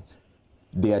Senam,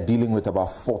 they are dealing with about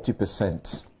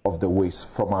 40% of the waste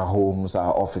from our homes,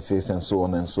 our offices, and so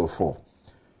on and so forth.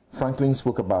 Franklin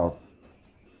spoke about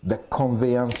the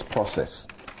conveyance process.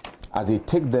 As they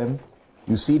take them,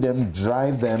 you see them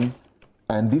drive them,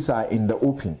 and these are in the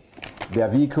open. Their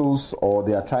vehicles or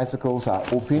their tricycles are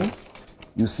open.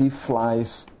 You see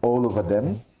flies all over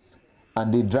them,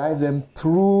 and they drive them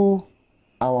through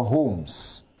our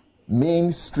homes,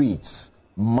 main streets,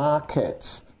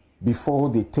 markets, before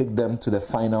they take them to the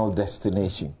final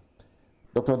destination.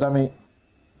 Dr. Dami,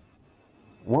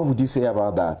 what would you say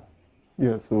about that?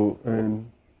 Yeah, so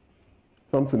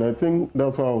something, I think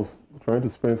that's why I was trying to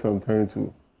spend some time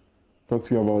to talk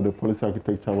to you about the policy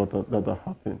architecture that are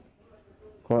happening.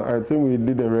 I think we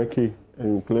did a recce,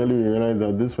 and clearly we realized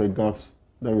that these were gaps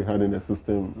that we had in the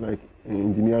system. Like an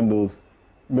engineer knows,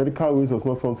 medical waste was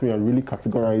not something we had really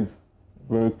categorized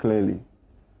very clearly.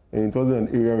 And it wasn't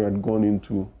an area we had gone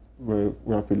into very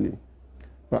rapidly.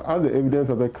 But as the evidence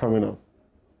started coming up,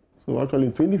 so actually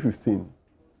in 2015,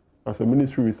 as a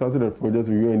ministry, we started a project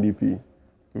with UNDP.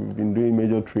 We've been doing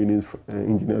major trainings,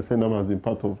 engineers, Senam has been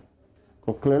part of.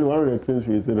 Because clearly one of the things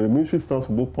we said, the ministry stands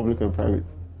for both public and private,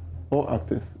 all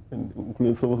actors,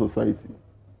 including civil society.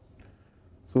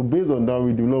 So based on that,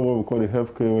 we developed what we call the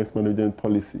healthcare waste management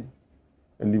policy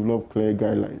and developed clear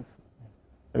guidelines.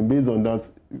 And based on that,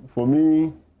 for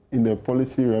me, in the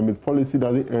policy remit, policy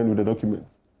doesn't end with the document.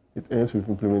 It ends with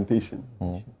implementation.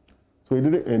 So it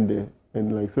didn't end there.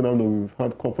 And like I said, we've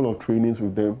had a couple of trainings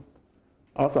with them.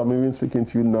 As I'm even speaking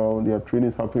to you now, there are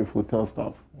trainings happening for hotel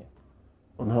staff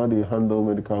on how they handle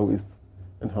medical waste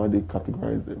and how they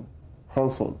categorize them.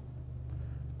 Hands-on.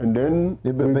 And then...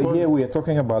 But here we are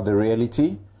talking about the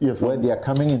reality, where they are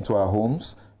coming into our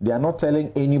homes. They are not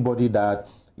telling anybody that,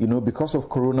 you know, because of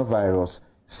coronavirus,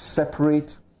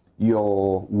 separate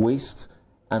your waste,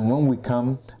 and when we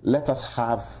come, let us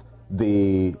have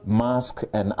the mask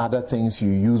and other things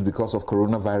you use because of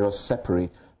coronavirus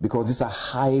separate, because these are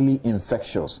highly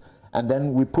infectious. And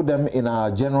then we put them in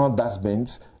our general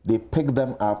dustbins, they pick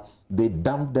them up, they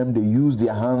dump them, they use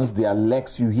their hands, their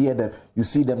legs, you hear them, you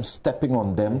see them stepping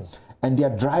on them, and they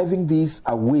are driving these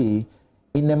away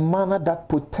in a manner that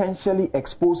potentially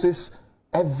exposes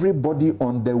everybody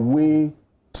on the way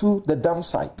to the dump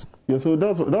site. Yeah, so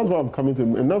that's what I'm coming to,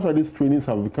 and that's why these trainings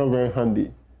have become very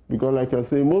handy, because like I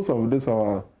say, most of this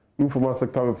our informal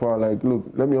sector before are like, look,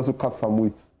 let me also cut some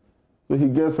weight. So he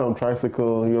gets some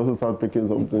tricycle, he also starts picking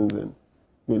some things, and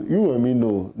well, you and me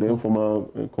know the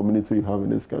informal community you have in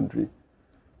this country.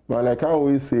 But like I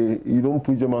always say, you don't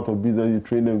push them out of business, you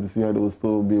train them to see how they will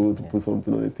still be able to put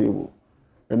something on the table.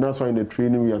 And that's why in the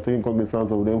training we are taking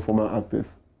cognizance of the informal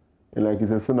actors. And like he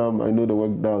said, Senam, I know the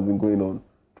work that has been going on,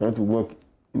 trying to work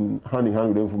in hand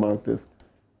with the informal actors.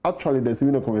 Actually, there's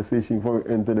even a conversation before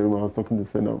we entered the room, I was talking to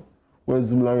Senam, where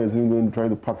Zoomline is even going to try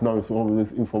to partner with some of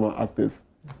these informal actors.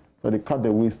 So they cut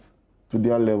the waste to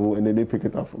their level and then they pick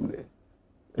it up from there.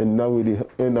 And now we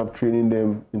end up training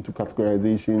them into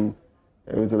categorization,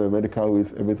 a bit of the medical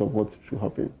waste, a bit of what should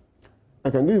happen. I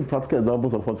can give you practical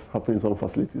examples of what's happening in some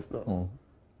facilities now.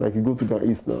 Like you go to Ghana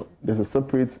East now, there's a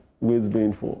separate waste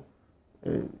bin for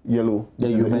yellow. Yeah,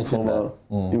 you mentioned that.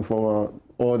 Informal,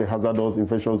 all the hazardous,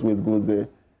 infectious waste goes there.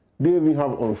 They even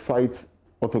have on-site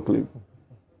autoclave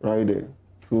right there.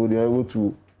 So they're able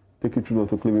to take it through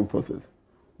the autoclaving process.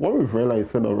 What we've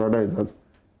realized, or rather, is that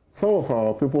some of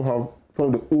our people have some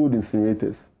of the old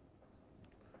incinerators.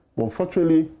 But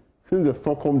unfortunately, since the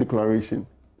Stockholm Declaration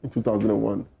in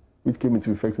 2001, which came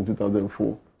into effect in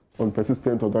 2004 on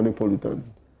persistent organic pollutants,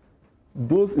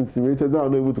 those incinerators are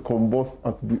not able to combust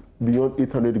at beyond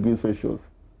 800 degrees Celsius,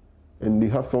 and they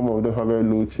have some of them have very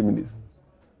low chimneys.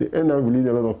 They end up releasing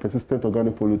a lot of persistent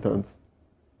organic pollutants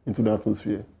into the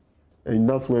atmosphere. And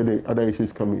that's where the other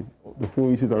issues come in. The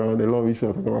whole issues around, a lot of issues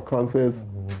about cancers,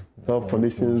 health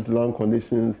conditions, lung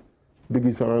conditions, big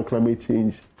issues around climate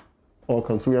change, all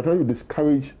kinds. So we are trying to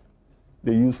discourage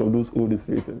the use of those old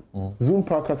incinerators. Zoom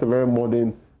Park has a very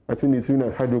modern, I think it's even a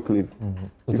hydroclave.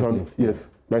 Yes,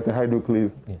 but it's a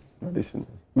hydroclave addition,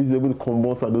 which is able to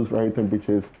combust at those right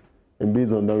temperatures, and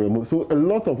based on that we move. So a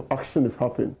lot of action is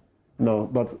happening now,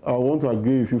 but I want to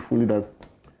agree with you fully that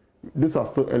these are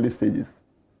still early stages,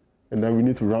 and then we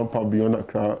need to ramp up beyond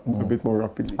Accra a bit more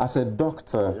rapidly. As a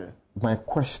doctor, my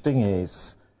question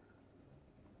is,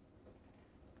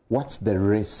 what's the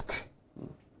risk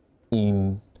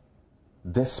in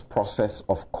this process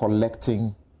of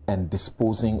collecting and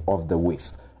disposing of the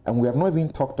waste? And we have not even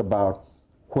talked about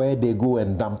where they go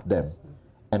and dump them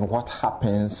and what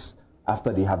happens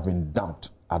after they have been dumped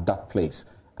at that place.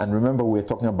 And remember, we're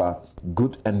talking about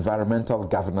good environmental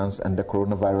governance and the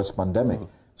coronavirus pandemic.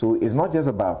 So it's not just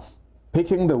about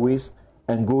picking the waste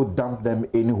and go dump them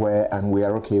anywhere and we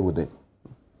are okay with it.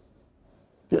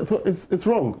 Yeah, so it's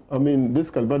wrong. I mean,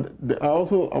 basically, but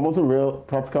I'm also real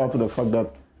practical to the fact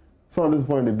that some of this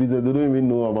point in the business, they don't even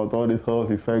know about all these health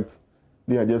effects.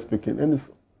 They are just picking. And it's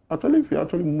actually, if you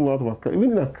actually move out of Accra,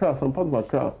 even in Accra, some parts of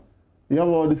Accra, you have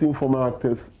all these informal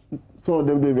actors. Some of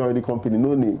them don't even have any company,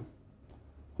 no name.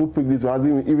 Who pick this?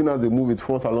 Even as they move, it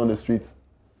falls along the streets.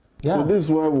 Yeah. So this is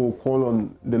why we'll call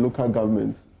on the local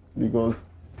government, because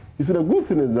you see, the good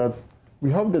thing is that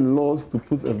we have the laws to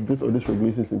put a bit of these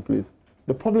regulations in place.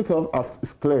 The Public Health Act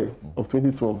is clear of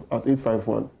 2012 at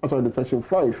 851. That's why the Section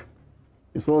 5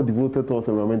 is all devoted towards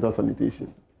environmental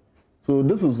sanitation. So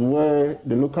this is where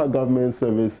the local government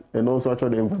service and also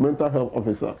actually the environmental health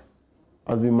officer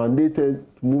has been mandated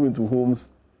to move into homes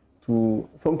to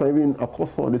sometimes even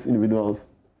accost some of these individuals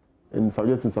and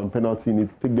subject to some penalty, need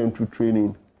to take them through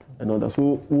training and all that.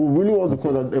 So we really want to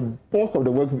call that the bulk of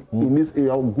the work in this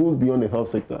area goes beyond the health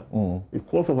sector.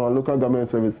 Because of our local government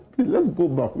service, please, let's go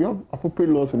back. We have appropriate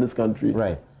laws in this country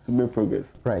to make progress.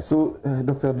 Right. So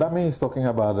Dr. Dami is talking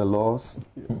about the laws.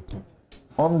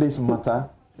 On this matter,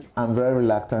 I'm very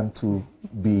reluctant to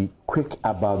be quick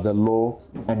about the law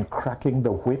and cracking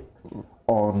the whip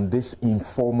on this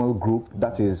informal group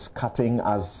that is cutting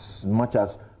as much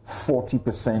as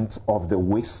 40% of the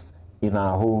waste in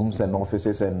our homes and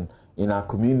offices and in our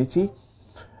community,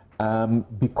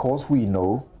 because we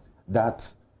know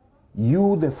that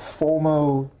the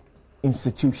formal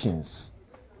institutions,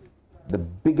 the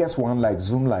biggest one like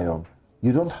Zoom Lion,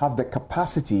 you don't have the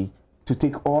capacity to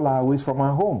take all our waste from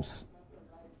our homes.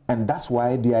 And that's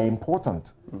why they are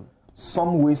important.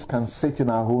 Some waste can sit in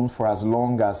our homes for as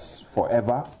long as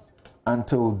forever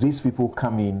until these people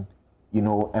come in,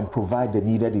 and provide the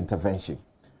needed intervention.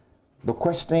 The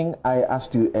question I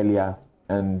asked you earlier,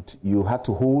 and you had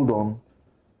to hold on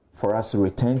for us to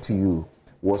return to you,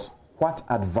 was what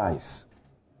advice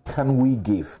can we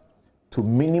give to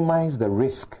minimize the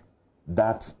risk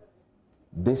that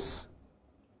this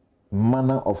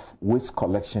manner of waste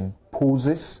collection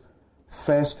poses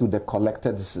first to the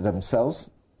collectors themselves,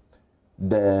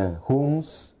 the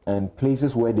homes and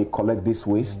places where they collect this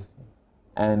waste,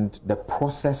 and the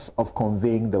process of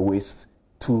conveying the waste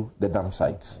to the dump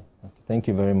sites. Thank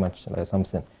you very much,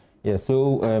 Samson. Yeah,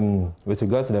 so with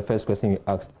regards to the first question you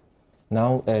asked,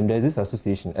 now there's this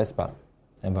association, ESPA,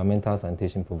 Environmental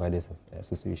Sanitation Providers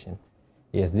Association.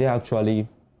 Yes, they're actually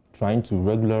trying to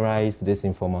regularize this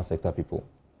informal sector people.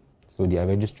 So they are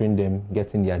registering them,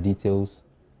 getting their details,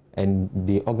 and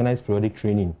they organize periodic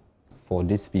training for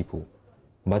these people.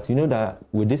 But you know that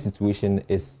with this situation,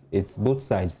 it's both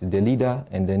sides, the leader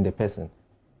and then the person.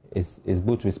 It's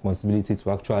both responsibility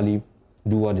to actually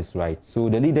do what is right. So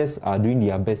the leaders are doing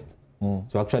their best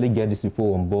to actually get these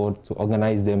people on board, to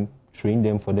organize them, train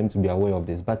them, for them to be aware of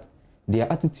this. But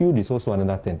their attitude is also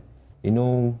another thing. You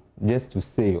know, just to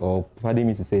say, or pardon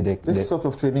me to say that... This sort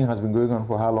of training has been going on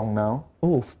for how long now?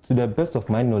 Oh, to the best of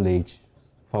my knowledge,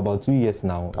 for about 2 years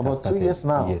now. About 2 years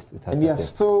now? Yes, it has And they are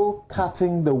still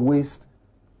cutting the waste.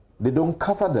 They don't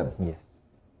cover them. Yes.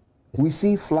 We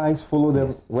see flies follow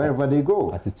them wherever they go.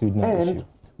 Attitudinal issue.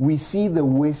 We see the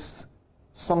waste,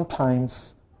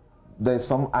 sometimes there's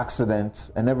some accident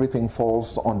and everything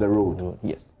falls on the road.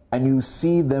 Yes. And you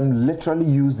see them literally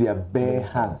use their bare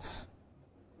hands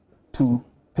to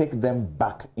pick them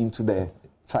back into their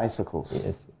tricycles.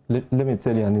 Yes. Let me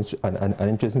tell you an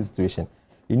interesting situation.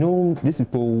 You know, these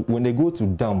people, when they go to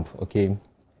dump, okay,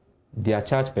 they are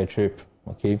charged per trip,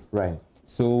 okay? Right.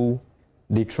 So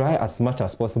they try as much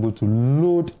as possible to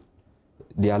load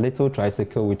their little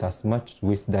tricycle with as much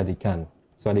waste that they can,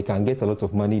 so they can get a lot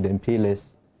of money, then pay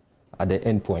less at the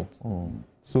end point.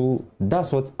 So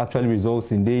that's what actually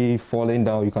results in they falling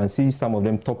down. You can see some of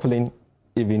them toppling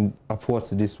even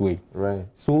upwards this way. Right.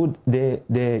 So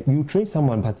you train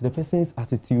someone, but the person's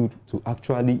attitude to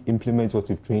actually implement what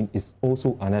you've trained is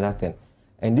also another thing.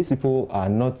 And these people are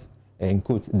not, in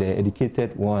quotes, the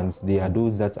educated ones. They are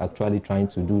those that are actually trying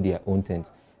to do their own things.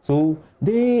 So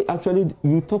they actually,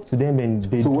 you talk to them and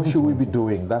they... So what should we be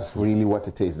doing? That's really what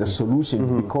it is. The solutions,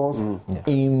 because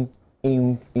in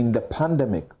the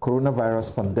pandemic,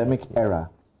 coronavirus pandemic era,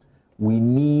 we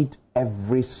need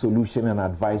every solution and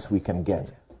advice we can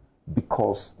get,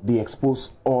 because they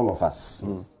expose all of us.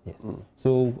 Yes.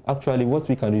 So actually what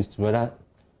we can do is to rather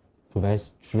provide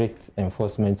strict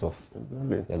enforcement of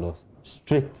the laws.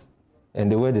 Strict.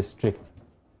 And the word is strict.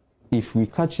 If we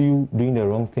catch you doing the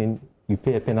wrong thing, you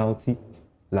pay a penalty,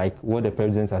 like what the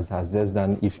president has just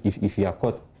done. If you are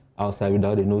caught outside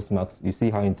without a nose mask, you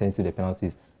see how intensive the penalty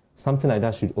is. Something like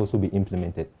that should also be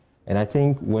implemented. And I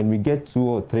think when we get 2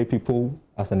 or 3 people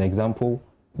as an example,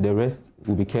 the rest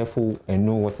will be careful and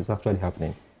know what is actually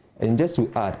happening. And just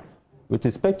to add, with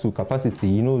respect to capacity,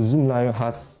 you know, Zoom Lion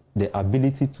has the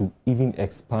ability to even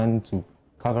expand to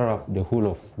cover up the whole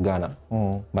of Ghana.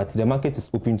 But the market is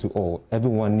open to all.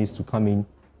 Everyone needs to come in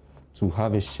to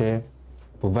have a share,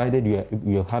 provided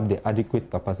you have the adequate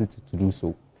capacity to do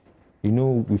so. You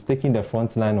know, we've taken the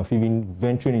front line of even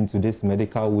venturing into this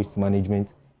medical waste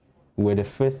management. We were the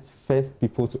first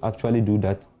people to actually do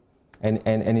that. And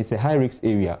it's a high-risk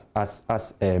area. As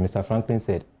Mr. Franklin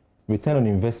said, return on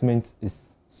investment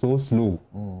is so slow.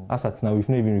 As at now, we've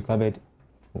not even recovered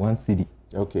 1 cedi.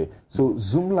 Okay, so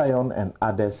Zoom Lion and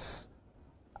others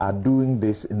are doing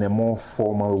this in a more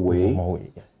formal way.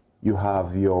 Yes. You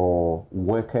have your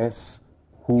workers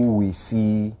who we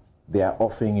see they are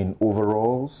offering in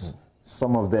overalls.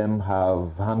 Some of them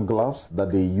have hand gloves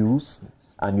that they use,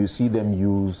 and you see them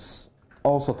use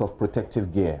all sorts of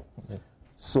protective gear.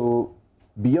 So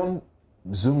beyond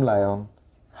Zoom Lion,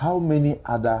 how many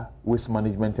other waste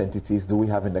management entities do we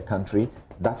have in the country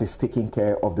that is taking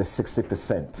care of the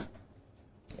 60%?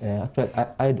 Actually,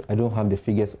 I don't have the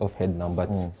figures offhand now, but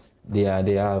they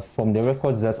are from the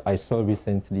records that I saw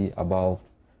recently, about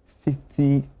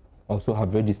 50 also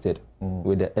have registered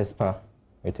with the ESPA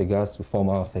with regards to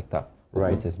formal sector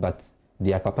operators, but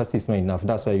their capacity is not enough.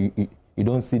 That's why you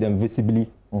don't see them visibly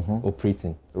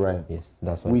operating. Right. Yes,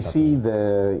 that's what we see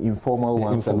the informal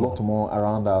ones a lot more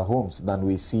around our homes than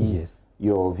we see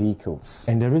your vehicles.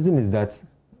 And the reason is that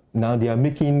now they are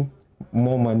making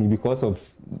more money because of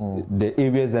the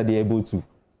areas that they're able to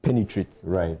penetrate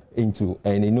into.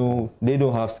 And you know, they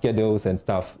don't have schedules and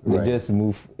stuff. They just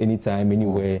move anytime,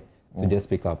 anywhere to just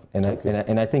pick up. And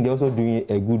I think they're also doing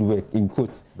a good work, in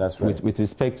quotes, with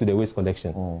respect to the waste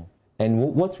collection. And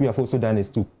what we have also done is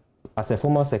to, as a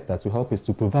formal sector, to help is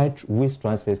to provide waste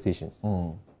transfer stations.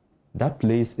 That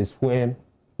place is where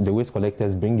the waste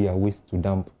collectors bring their waste to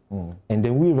dump and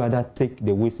then we rather take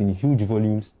the waste in huge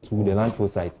volumes to the landfill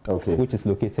site, which is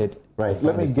located. Right.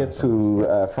 Let me get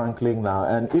to Franklin now.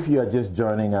 And if you are just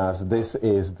joining us, this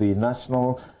is the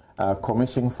National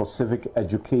Commission for Civic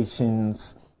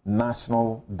Education's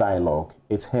National Dialogue.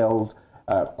 It's held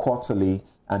quarterly,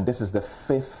 and this is the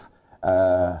 5th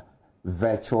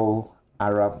virtual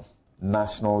ARAP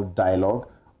National Dialogue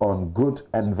on good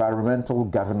environmental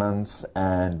governance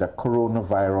and the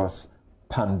coronavirus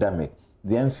pandemic.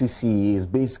 The NCCE is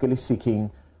basically seeking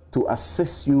to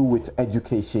assist you with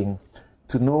education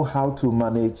to know how to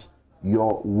manage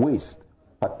your waste,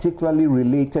 particularly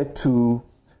related to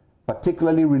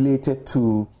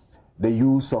the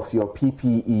use of your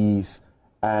PPEs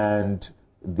and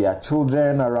their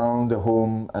children around the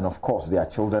home, and of course their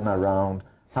children around,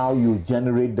 how you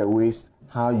generate the waste,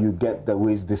 how you get the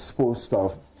waste disposed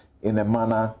of in a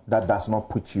manner that does not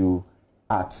put you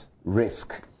at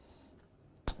risk.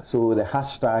 So the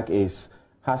hashtag is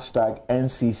hashtag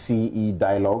NCCE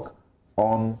Dialogue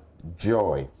on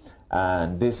Joy,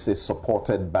 and this is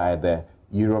supported by the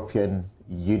European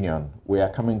Union. We are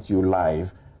coming to you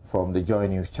live from the Joy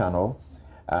News channel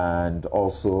and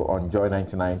also on Joy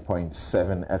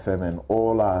 99.7 FM, and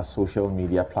all our social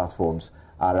media platforms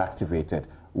are activated.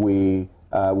 We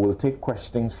will take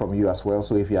questions from you as well,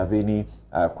 so if you have any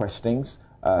questions,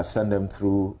 send them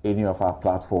through any of our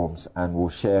platforms and we'll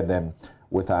share them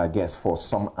with our guests for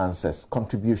some answers.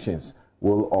 Contributions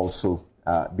will also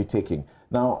be taken.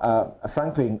 Now,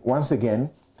 Franklin, once again,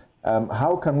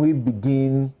 how can we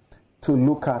begin to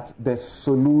look at the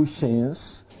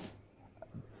solutions?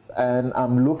 And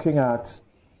I'm looking at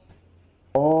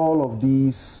all of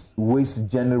these waste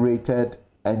generated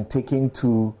and taken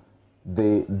to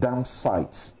the dump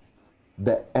sites,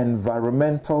 the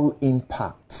environmental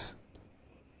impact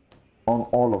on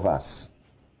all of us.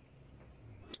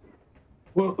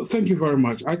 Well, thank you very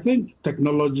much. I think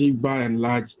technology, by and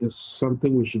large, is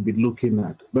something we should be looking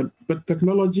at. But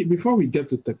technology, before we get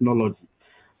to technology,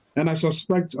 and I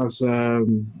suspect, as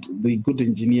the good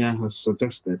engineer has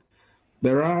suggested,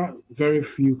 there are very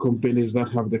few companies that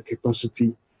have the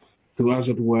capacity to, as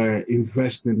it were,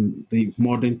 invest in the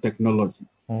modern technology.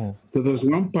 So there's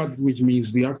one part which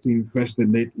means you have to invest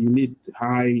in it. You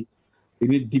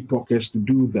need deep pockets to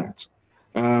do that.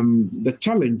 The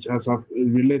challenge, as I've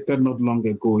related not long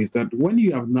ago, is that when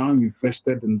you have now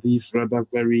invested in these rather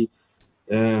very,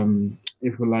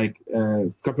 if you like,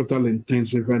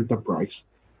 capital-intensive enterprise,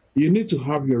 you need to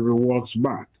have your rewards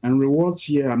back. And rewards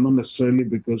here are not necessarily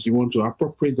because you want to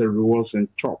appropriate the rewards and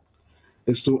chop.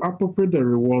 It's to appropriate the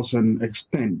rewards and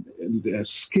extend the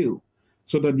skill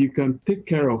so that you can take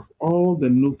care of all the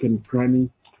nook and cranny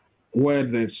where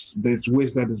there's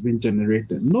waste that has been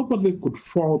generated. Nobody could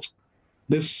fault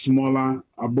this smaller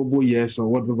abobo yes or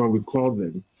whatever we call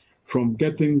them from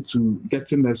getting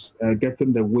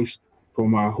the waste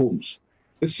from our homes.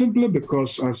 It's simply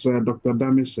because, as Dr.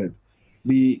 Dami said,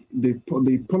 the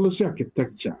policy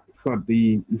architecture for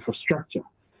the infrastructure,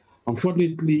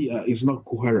 unfortunately, is not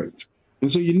coherent.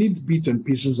 And so you need bits and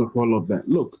pieces of all of that.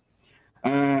 Look,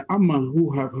 Amma,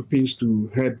 who happens to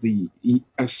head the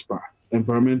ESPA,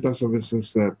 Environmental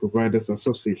Services Providers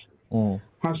Association,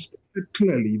 has said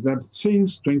clearly that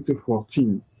since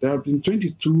 2014, there have been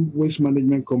 22 waste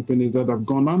management companies that have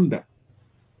gone under.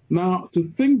 Now, to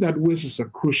think that waste is a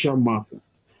crucial matter,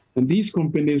 and these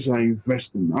companies are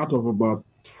investing out of about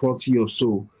 40 or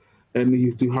so, and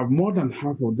if to have more than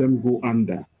half of them go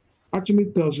under, actually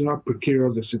tells you how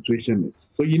precarious the situation is.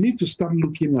 So you need to start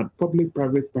looking at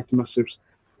public-private partnerships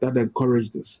that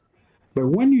encourage this. But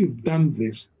when you've done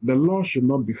this, the law should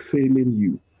not be failing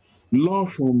you. Law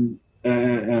from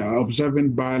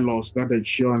observing bylaws that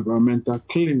ensure environmental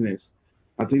cleanliness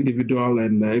at individual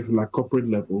and if like corporate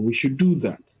level, we should do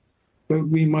that. But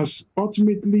we must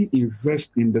ultimately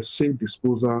invest in the safe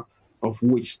disposal of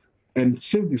waste. And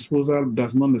safe disposal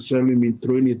does not necessarily mean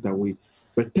throwing it away,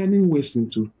 but turning waste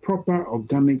into proper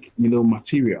organic,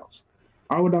 materials.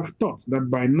 I would have thought that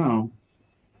by now,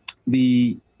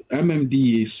 the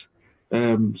MMDAs,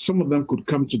 some of them could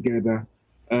come together,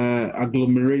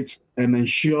 agglomerate, and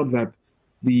ensure that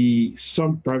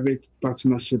some private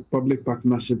partnership, public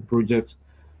partnership projects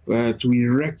to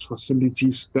erect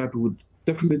facilities that would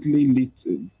definitely lead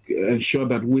to ensure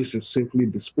that waste is safely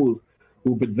disposed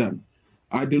will be done.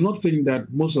 I do not think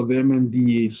that most of the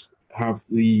MMDAs have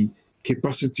the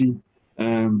capacity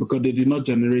because they do not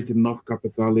generate enough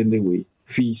capital anyway,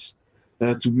 fees,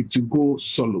 to go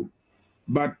solo.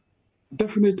 But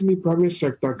definitely private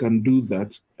sector can do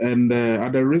that. And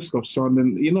at the risk of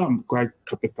sounding, I'm quite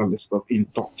capitalist in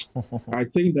thought. I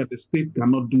think that the state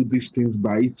cannot do these things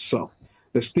by itself.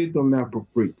 the state only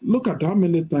appropriate. Look at how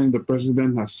many times the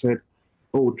president has said,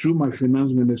 oh, through my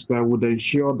finance minister, I would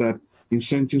ensure that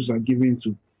incentives are given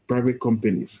to private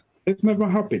companies. It's never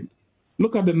happened.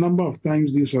 Look at the number of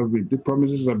times the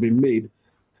promises have been made,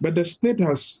 but the state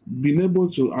has been able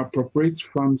to appropriate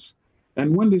funds,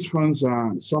 and when these funds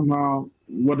are somehow,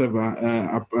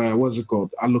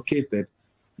 allocated,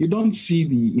 you don't see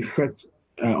the effect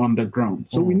on the ground.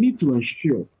 So we need to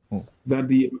ensure that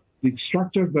the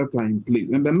structures that are in place,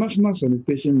 and the National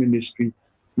Sanitation Ministry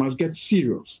must get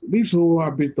serious. This whole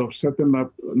habit of setting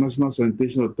up national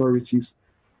sanitation authorities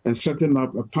and setting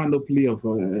up a panoply of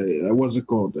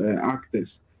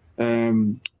actors,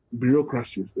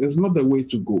 bureaucracies, is not the way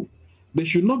to go. They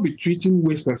should not be treating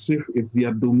waste as if it's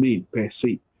their domain per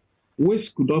se.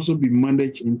 Waste could also be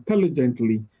managed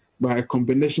intelligently by a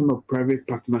combination of private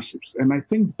partnerships. And I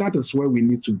think that is where we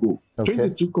need to go. Okay.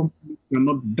 22 companies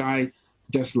cannot die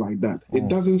just like that. It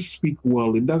doesn't speak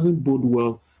well. It doesn't bode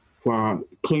well for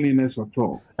cleanliness at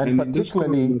all. And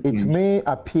particularly, it may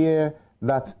appear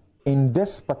that in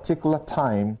this particular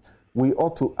time, we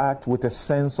ought to act with a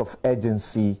sense of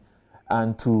urgency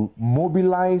and to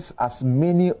mobilize as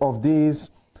many of these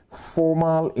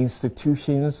formal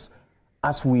institutions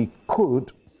as we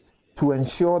could to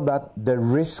ensure that the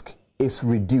risk is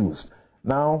reduced.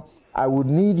 Now, I would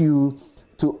need you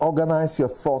to organize your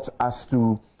thoughts as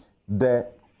to the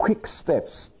quick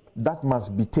steps that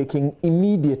must be taken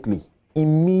immediately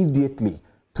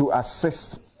to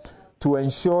assist, to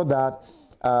ensure that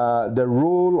the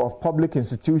role of public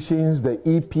institutions, the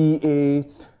EPA,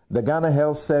 the Ghana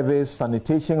Health Service,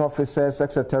 sanitation officers,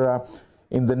 etc.,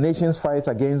 in the nation's fight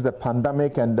against the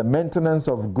pandemic and the maintenance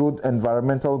of good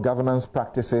environmental governance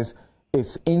practices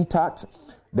is intact.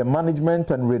 The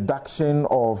management and reduction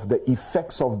of the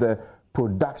effects of the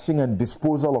production and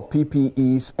disposal of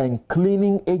PPEs and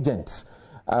cleaning agents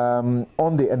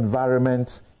on the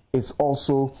environment is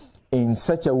also in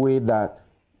such a way that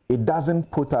it doesn't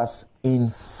put us in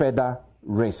further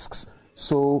risks.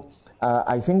 So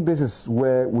I think this is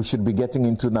where we should be getting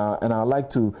into now, and I'd like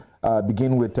to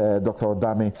begin with Dr.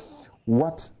 Odame.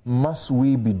 What must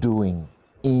we be doing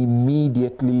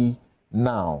immediately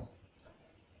now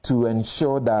to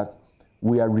ensure that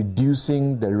we are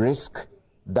reducing the risk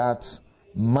that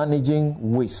managing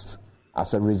waste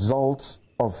as a result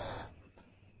of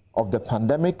the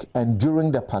pandemic and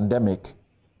during the pandemic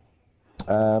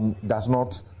does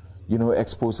not,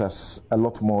 expose us a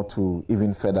lot more to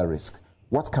even further risk?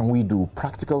 What can we do?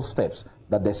 Practical steps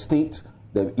that the state,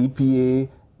 the EPA,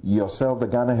 yourself, the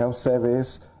Ghana Health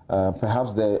Service,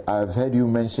 perhaps I've heard you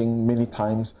mention many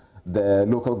times the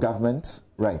local government,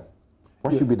 right?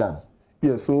 What should be done?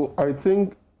 Yeah, so I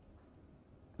think,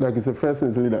 like, it's a first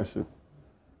is leadership.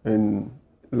 And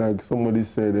like somebody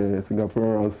said,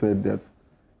 Singaporean said that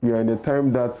we are in a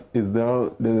time that is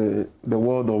now the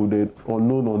world of the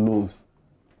unknown unknowns.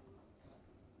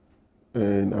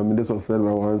 And I mean, this was said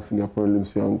by one Singaporean, Lim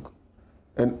Siang.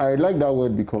 And I like that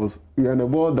word because we are in a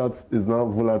world that is now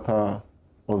volatile,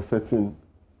 uncertain,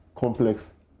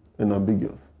 complex, and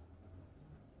ambiguous.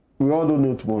 We all don't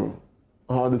know tomorrow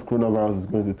how this coronavirus is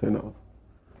going to turn out.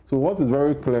 So what is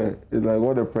very clear is like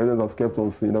what the president has kept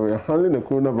on saying, that we are handling the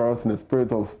coronavirus in a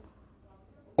spirit of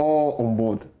all on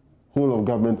board, whole of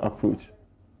government approach.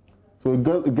 So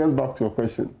it gets back to your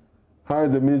question. How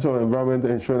is the Ministry of Environment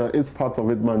ensuring that its part of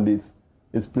its mandate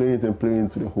is playing it and playing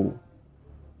into the whole?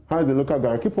 How is the local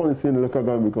government? I keep on saying the local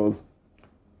government because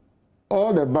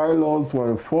all the bylaws for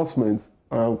enforcement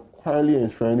are quietly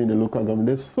enshrining the local government.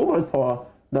 There's so much power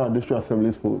that our district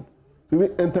assemblies hold. To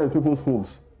even enter in people's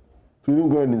homes, to even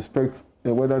go and inspect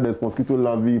whether there's mosquito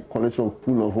larvae, collection of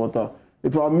pool of water.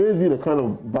 It will amaze you the kind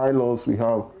of bylaws we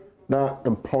have that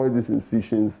empower these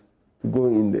institutions to go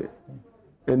in there.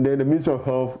 And then the Ministry of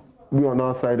Health, we on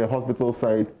our side, the hospital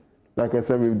side, like I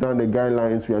said, we've done the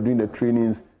guidelines, we are doing the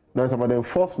trainings. Now it's about the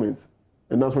enforcement.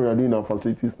 And that's what we are doing in our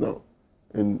facilities now.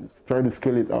 And trying to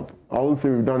scale it up. I won't say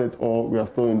we've done it all. We are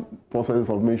still in process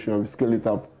of making sure we scale it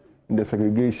up in the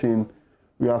segregation.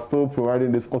 We are still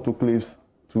providing these autoclaves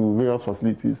to various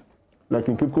facilities. Like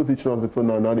in Cape Coast Teaching Hospital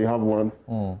now they have one.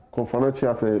 Konfanachi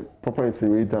has a proper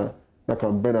incinerator that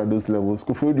can burn at those levels.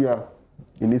 Kofodia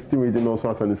in Eastern region also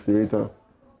has an incinerator.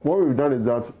 What we've done is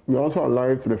that we also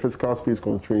alive to the physical space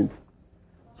constraints.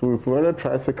 So we've provided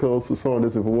tricycles to some of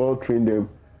this, we've well trained them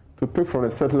to pick from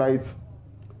the satellite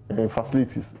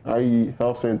facilities, i.e.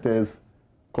 health centers,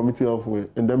 community health,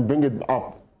 and then bring it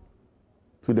up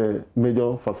to the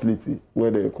major facility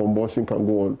where the combustion can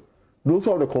go on. Those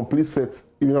are the complete sets,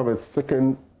 even have a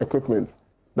second equipment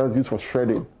that's used for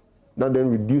shredding, that then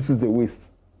reduces the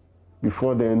waste.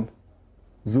 Before then,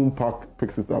 Zoom Park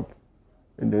picks it up.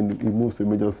 and then it moves to a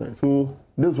major site. So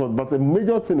this was, but the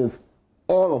major thing is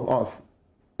all of us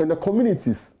and the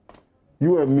communities,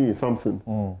 you and me, Samson,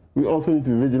 we also need to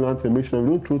be vigilant and make sure we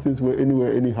don't throw things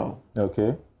anywhere, anyhow.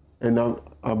 Okay. And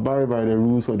abide by the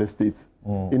rules of the state.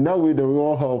 In that way, then we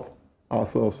all help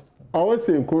ourselves. I always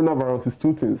say in coronavirus is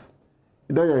two things.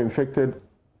 Either you're infected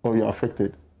or you're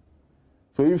affected.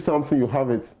 So if Samson, you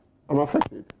have it, I'm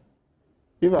affected.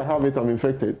 If I have it, I'm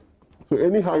infected. So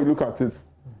anyhow you look at it,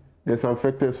 there's an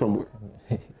infected somewhere.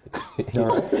 All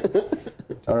right.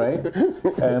 All right.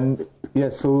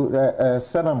 So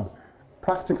Senam,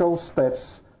 practical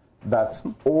steps that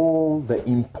all the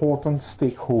important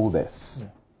stakeholders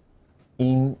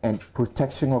in and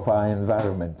protection of our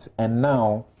environment, and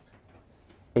now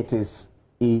it is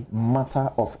a matter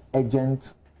of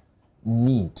urgent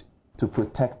need to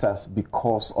protect us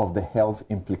because of the health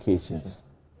implications.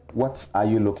 What are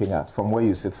you looking at from where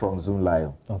you sit from Zoom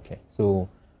Live? Okay, so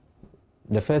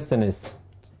the first thing is,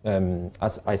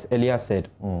 as I earlier said,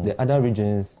 the other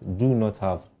regions do not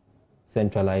have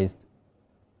centralized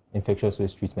infectious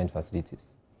waste treatment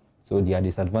facilities. So they are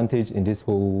disadvantaged in this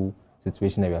whole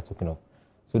situation that we are talking of.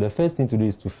 So the first thing to do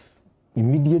is to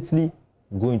immediately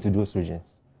go into those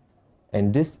regions.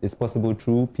 And this is possible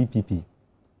through PPP.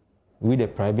 With the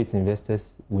private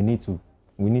investors, we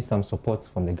need some support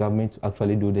from the government to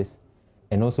actually do this.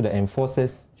 And also the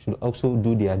enforcers should also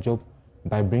do their job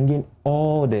by bringing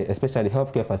all the, especially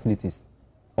healthcare facilities,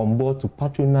 on board to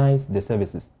patronize the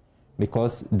services.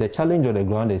 Because the challenge on the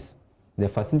ground is the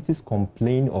facilities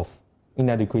complain of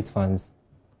inadequate funds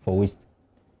for waste.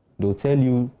 They'll tell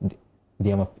you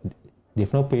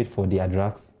they've not paid for their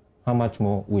drugs, how much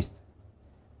more waste.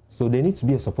 So there needs to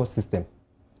be a support system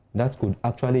that could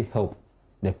actually help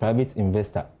the private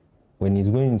investor when he's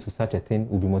going into such a thing,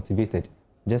 will be motivated,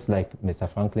 just like Mr.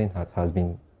 Franklin has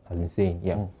been saying.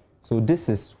 Yeah. So this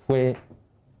is where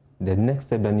the next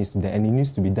step that needs to be done, and it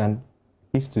needs to be done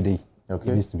if today.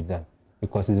 Okay. It needs to be done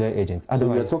because it's very urgent. So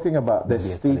we're talking about the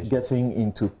state getting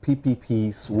into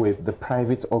PPPs with the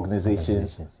private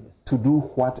organizations to do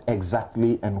what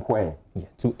exactly and where? Yeah.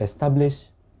 To establish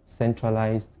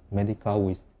centralized medical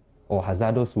waste or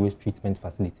hazardous waste treatment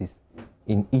facilities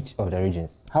in each of the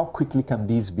regions. How quickly can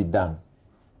these be done?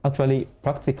 Actually,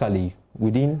 practically,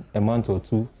 within a month or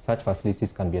two, such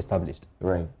facilities can be established.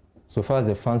 Right. So far as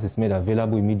the funds is made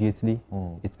available immediately,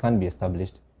 it can be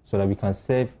established so that we can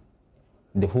serve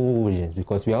the whole regions,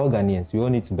 because we are all Ghanaians. We all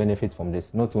need to benefit from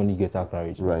this, not only Greater Accra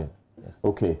region. Right. Yes.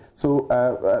 Okay. So,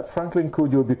 Franklin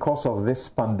Kojo, because of this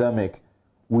pandemic,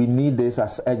 we need this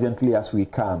as urgently as we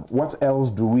can. What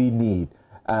else do we need?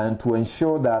 And to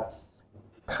ensure that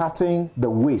cutting the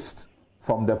waste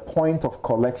from the point of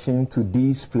collection to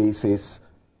these places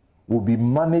will be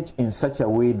managed in such a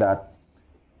way that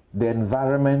the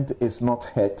environment is not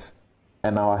hurt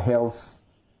and our health,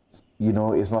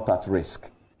 is not at risk.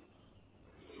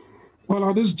 Well,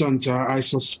 at this juncture, I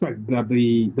suspect that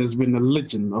there's been a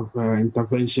legion of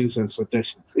interventions and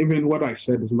suggestions. Even what I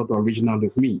said is not original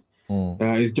with me.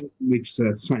 It just makes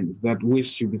sense that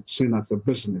waste should be seen as a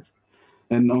business.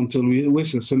 And until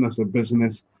waste is seen as a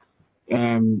business,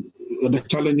 the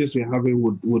challenges we're having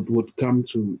the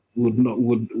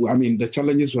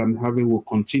challenges we're having will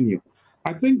continue.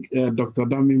 I think Dr.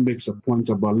 Dami makes a point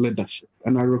about leadership.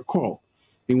 And I recall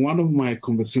in one of my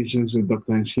conversations with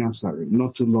Dr. Nsiansari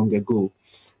not too long ago,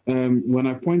 when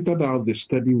I pointed out the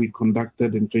study we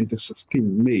conducted in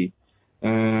 2016, May,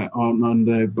 on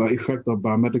the effect of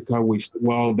biomedical waste,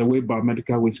 the way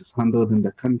biomedical waste is handled in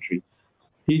the country,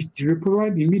 he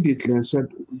replied immediately and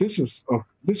said, this is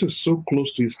so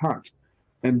close to his heart,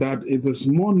 and that it is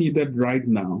more needed right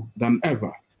now than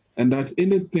ever, and that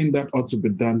anything that ought to be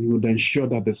done, he would ensure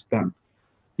that it's done.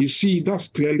 You see, that's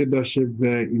clear leadership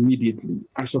there immediately.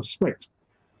 I suspect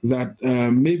that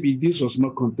maybe this was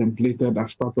not contemplated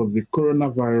as part of the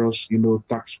coronavirus,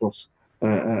 task force,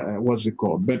 what's it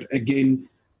called? But again,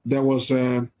 there was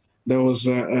an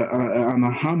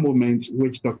aha moment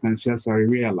which Dr. Nsiansari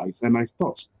realized, and I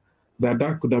thought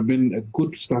that could have been a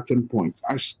good starting point.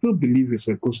 I still believe it's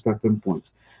a good starting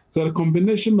point. So the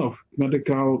combination of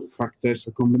medical factors,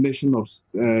 a combination of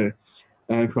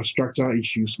infrastructure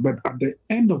issues, but at the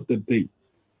end of the day,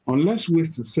 unless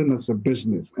waste is seen as a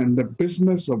business, and the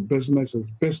business of business is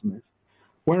business,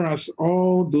 whereas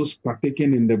all those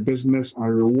partaking in the business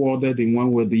are rewarded in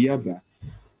one way or the other,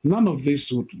 none of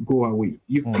this would go away.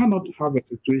 You cannot have a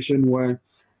situation where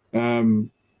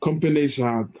companies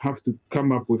have to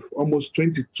come up with almost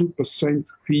 22%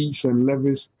 fees and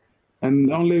levies, and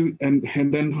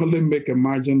then only make a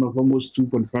margin of almost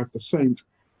 2.5%.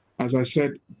 as I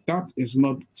said, that is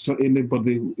not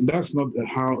anybody. That's not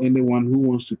how anyone who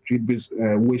wants to treat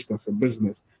waste as a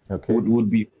business would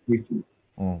be treated.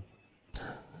 And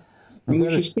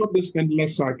we should stop this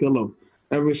endless cycle of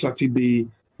every Saturday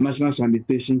national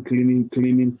sanitation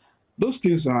cleaning. Those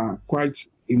things are quite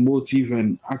emotive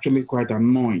and actually quite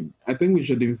annoying. I think we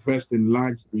should invest in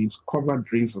large drains, covered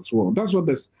drains as well. That's what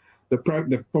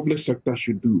the public sector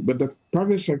should do. But the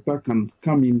private sector can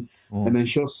come in and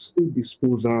ensure safe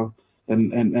disposal,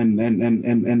 and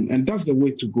that's the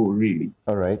way to go, really.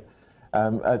 All right.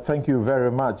 Thank you very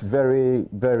much. Very,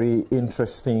 very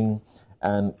interesting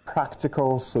and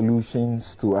practical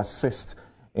solutions to assist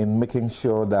in making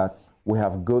sure that we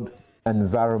have good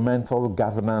environmental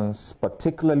governance,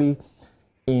 particularly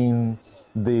in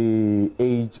the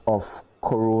age of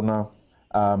corona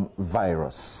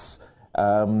virus.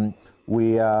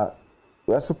 We are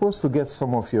supposed to get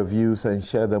some of your views and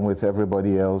share them with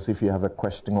everybody else if you have a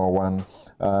question or one.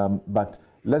 But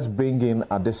let's bring in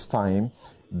at this time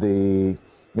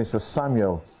Mr.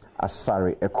 Samuel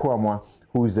Asare Ekwamwa,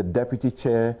 who is the Deputy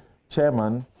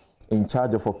Chairman in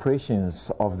charge of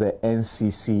operations of the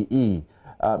NCCE.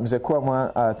 Mr.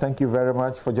 Ekwamwa, thank you very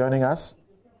much for joining us.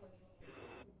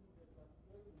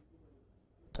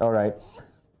 All right.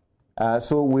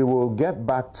 So we will get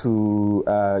back to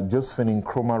Josephine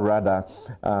Nkrumah Rada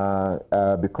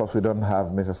because we don't have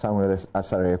Mr. Samuel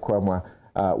Asare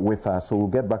Ekwamwa with us. So we'll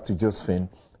get back to Josephine,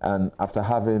 and after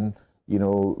having,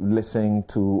 listening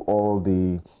to all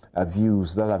the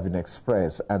views that have been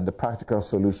expressed and the practical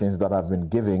solutions that have been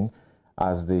given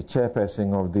as the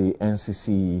chairperson of the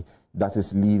NCCE that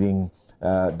is leading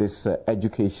this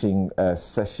education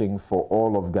session for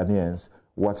all of Ghanaians,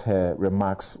 what her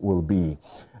remarks will be.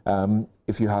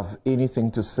 If you have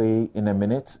anything to say in a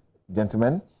minute,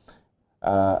 gentlemen,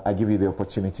 I give you the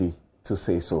opportunity to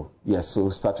say so. Yes, so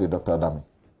we'll start with Dr. Adami.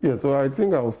 Yeah, so I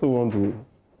think I will still want to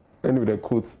end with a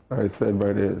quote I said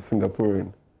by the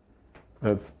Singaporean,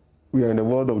 that we are in a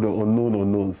world of the unknown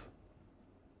unknowns.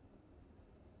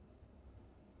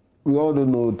 We all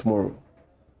don't know tomorrow.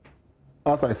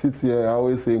 As I sit here, I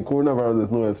always say, coronavirus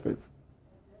is no expert.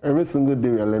 Every single day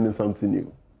we are learning something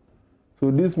new.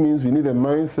 So this means we need a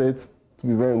mindset to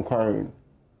be very inquiring,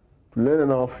 to learn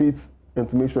on our feet, and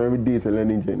to make sure every day is a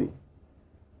learning journey.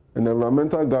 And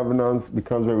environmental governance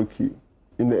becomes very key.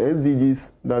 In the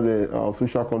SDGs, that's our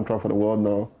social contract for the world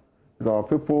now, it's our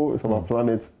people, it's our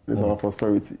planet, it's our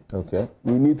prosperity. Okay.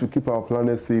 We need to keep our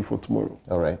planet safe for tomorrow.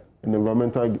 All right. And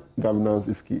environmental governance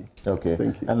is key. Okay.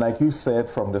 Thank you. And like you said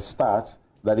from the start,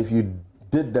 that if you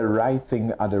did the right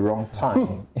thing at the wrong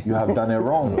time, you have done it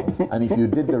wrong. And if you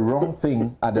did the wrong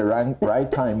thing at the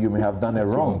right time, you may have done it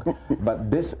wrong. But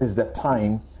this is the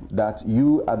time that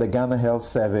you at the Ghana Health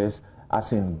Service,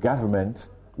 as in government,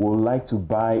 would like to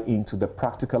buy into the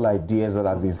practical ideas that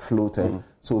have been floated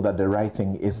so that the right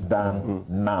thing is done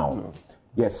now.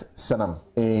 Yes, Sanam,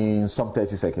 in some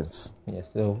 30 seconds.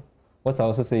 Yes, so what I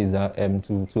also say is that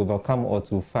to overcome or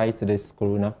to fight this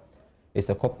corona, we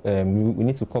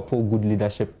need to couple good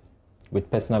leadership with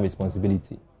personal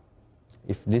responsibility.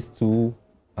 If these two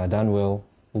are done well,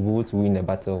 we'll be able to win the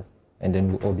battle, and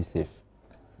then we'll all be safe.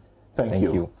 Thank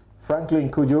you.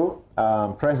 Franklin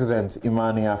Kujo, President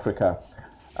Imani Africa,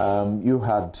 you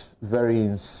had very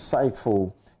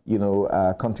insightful,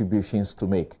 contributions to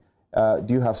make.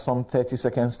 Do you have some 30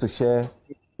 seconds to share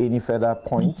any further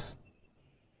points?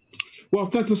 Well,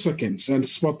 30 seconds and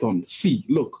spot on. See,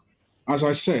 look. As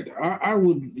I said, I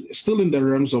would, still in the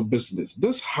realms of business,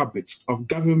 this habit of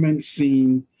government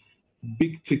seeing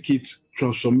big-ticket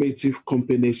transformative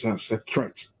companies as a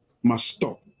threat must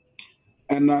stop.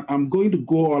 And I'm going to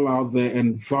go all out there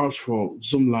and vouch for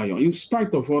Zoomlion, in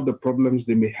spite of all the problems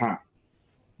they may have.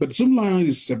 But Zoomlion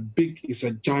is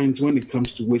a giant when it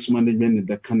comes to waste management in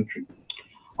the country.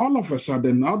 All of a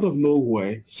sudden, out of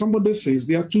nowhere, somebody says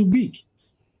they are too big.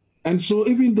 And so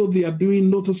even though they are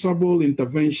doing noticeable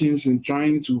interventions in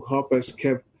trying to help us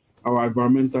curb our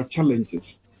environmental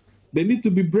challenges, they need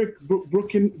to be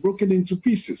broken into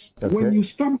pieces. Okay. When you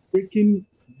start breaking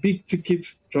big-ticket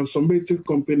transformative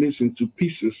companies into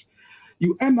pieces,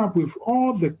 you end up with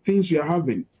all the things you're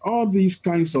having, all these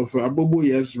kinds of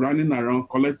aboboyas running around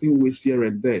collecting waste here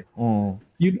and there.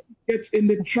 You don't get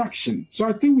any traction. So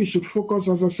I think we should focus,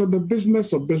 as I said, the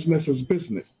business of business is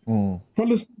business.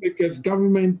 Policymakers,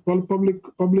 government,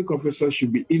 public officers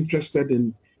should be interested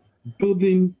in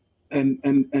building and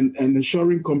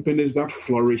ensuring companies that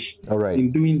flourish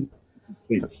in doing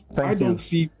things. I don't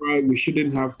see why we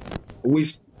shouldn't have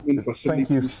waste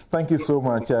facilities. Thank you so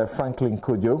much, Franklin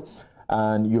Kujo.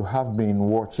 And you have been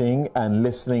watching and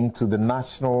listening to the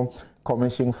National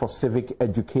Commission for Civic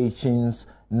Education's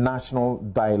national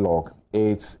dialogue.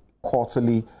 It's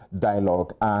quarterly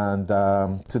dialogue, and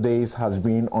today's has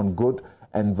been on good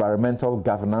environmental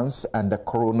governance and the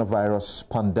coronavirus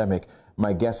pandemic.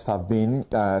 My guests have been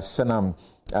Senam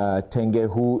Tenge,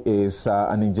 who is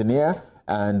an engineer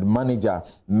and manager,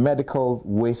 Medical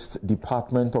Waste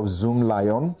Department of Zoom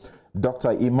Lion.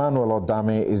 Dr. Emmanuel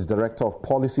Odame is Director of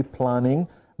Policy Planning,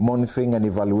 Monitoring and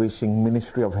Evaluation,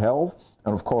 Ministry of Health.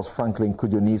 And of course, Franklin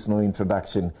Kujo needs no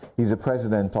introduction. He's the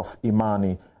President of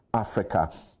Imani Africa.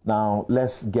 Now,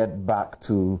 let's get back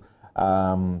to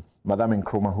Madame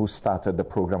Nkrumah, who started the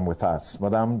program with us.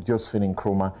 Madame Josephine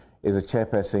Nkrumah is a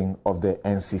chairperson of the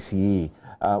NCCE.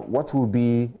 What will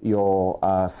be your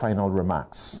final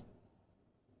remarks?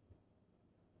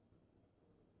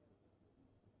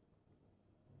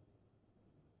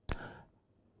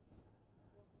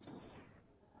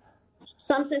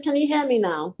 Samson, can you hear me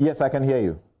now? Yes, I can hear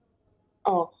you.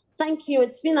 Oh, thank you.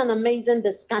 It's been an amazing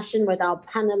discussion with our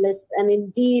panelists, and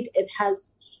indeed it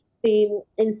has been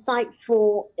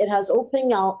insightful. It has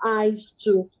opened our eyes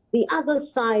to the other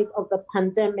side of the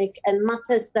pandemic and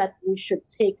matters that we should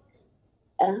take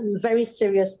very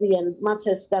seriously and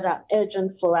matters that are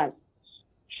urgent for us.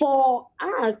 For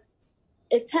us,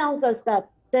 it tells us that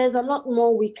there's a lot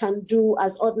more we can do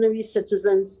as ordinary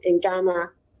citizens in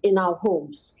Ghana in our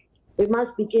homes. We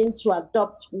must begin to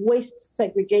adopt waste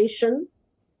segregation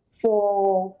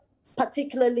for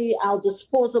particularly our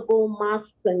disposable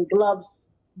masks and gloves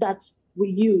that we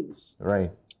use.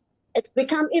 Right. It's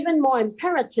become even more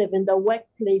imperative in the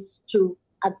workplace to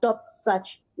adopt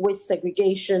such waste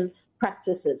segregation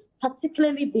practices,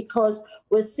 particularly because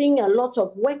we're seeing a lot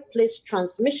of workplace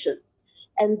transmission.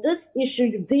 And this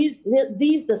issue,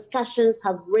 these discussions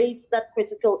have raised that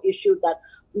critical issue that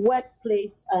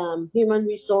workplace human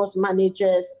resource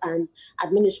managers and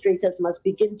administrators must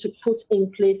begin to put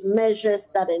in place measures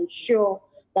that ensure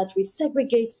that we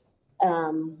segregate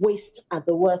waste at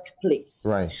the workplace.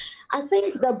 Right. I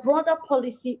think the broader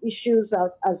policy issues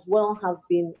as well have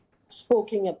been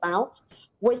spoken about.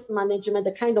 Waste management,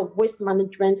 the kind of waste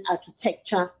management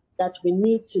architecture that we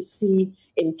need to see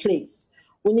in place.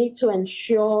 We need to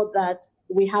ensure that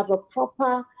we have a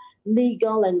proper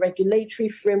legal and regulatory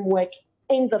framework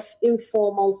in the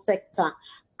informal sector,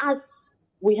 as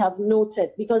we have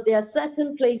noted, because there are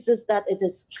certain places that it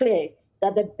is clear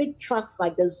that the big trucks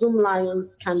like the Zoom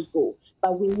Lions can go,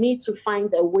 but we need to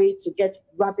find a way to get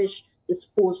rubbish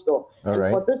disposed of.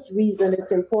 For this reason,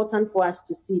 it's important for us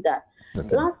to see that.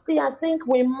 Okay. Lastly, I think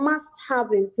we must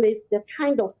have in place the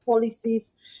kind of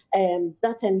policies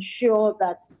that ensure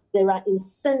that there are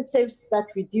incentives that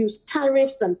reduce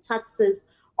tariffs and taxes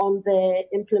on the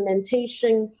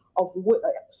implementation of,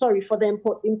 for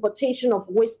the importation of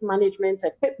waste management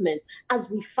equipment, as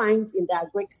we find in the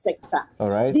agri sector. All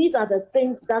right. These are the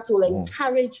things that will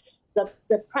encourage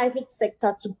the private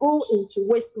sector to go into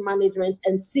waste management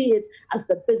and see it as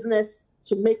the business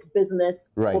to make business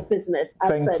for business.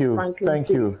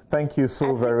 Thank you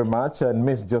so very much. And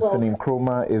Ms. Josephine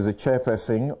Nkrumah is the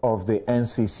chairperson of the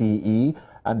NCCE,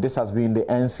 and this has been the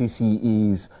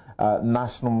NCCE's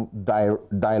National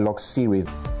Dialogue Series.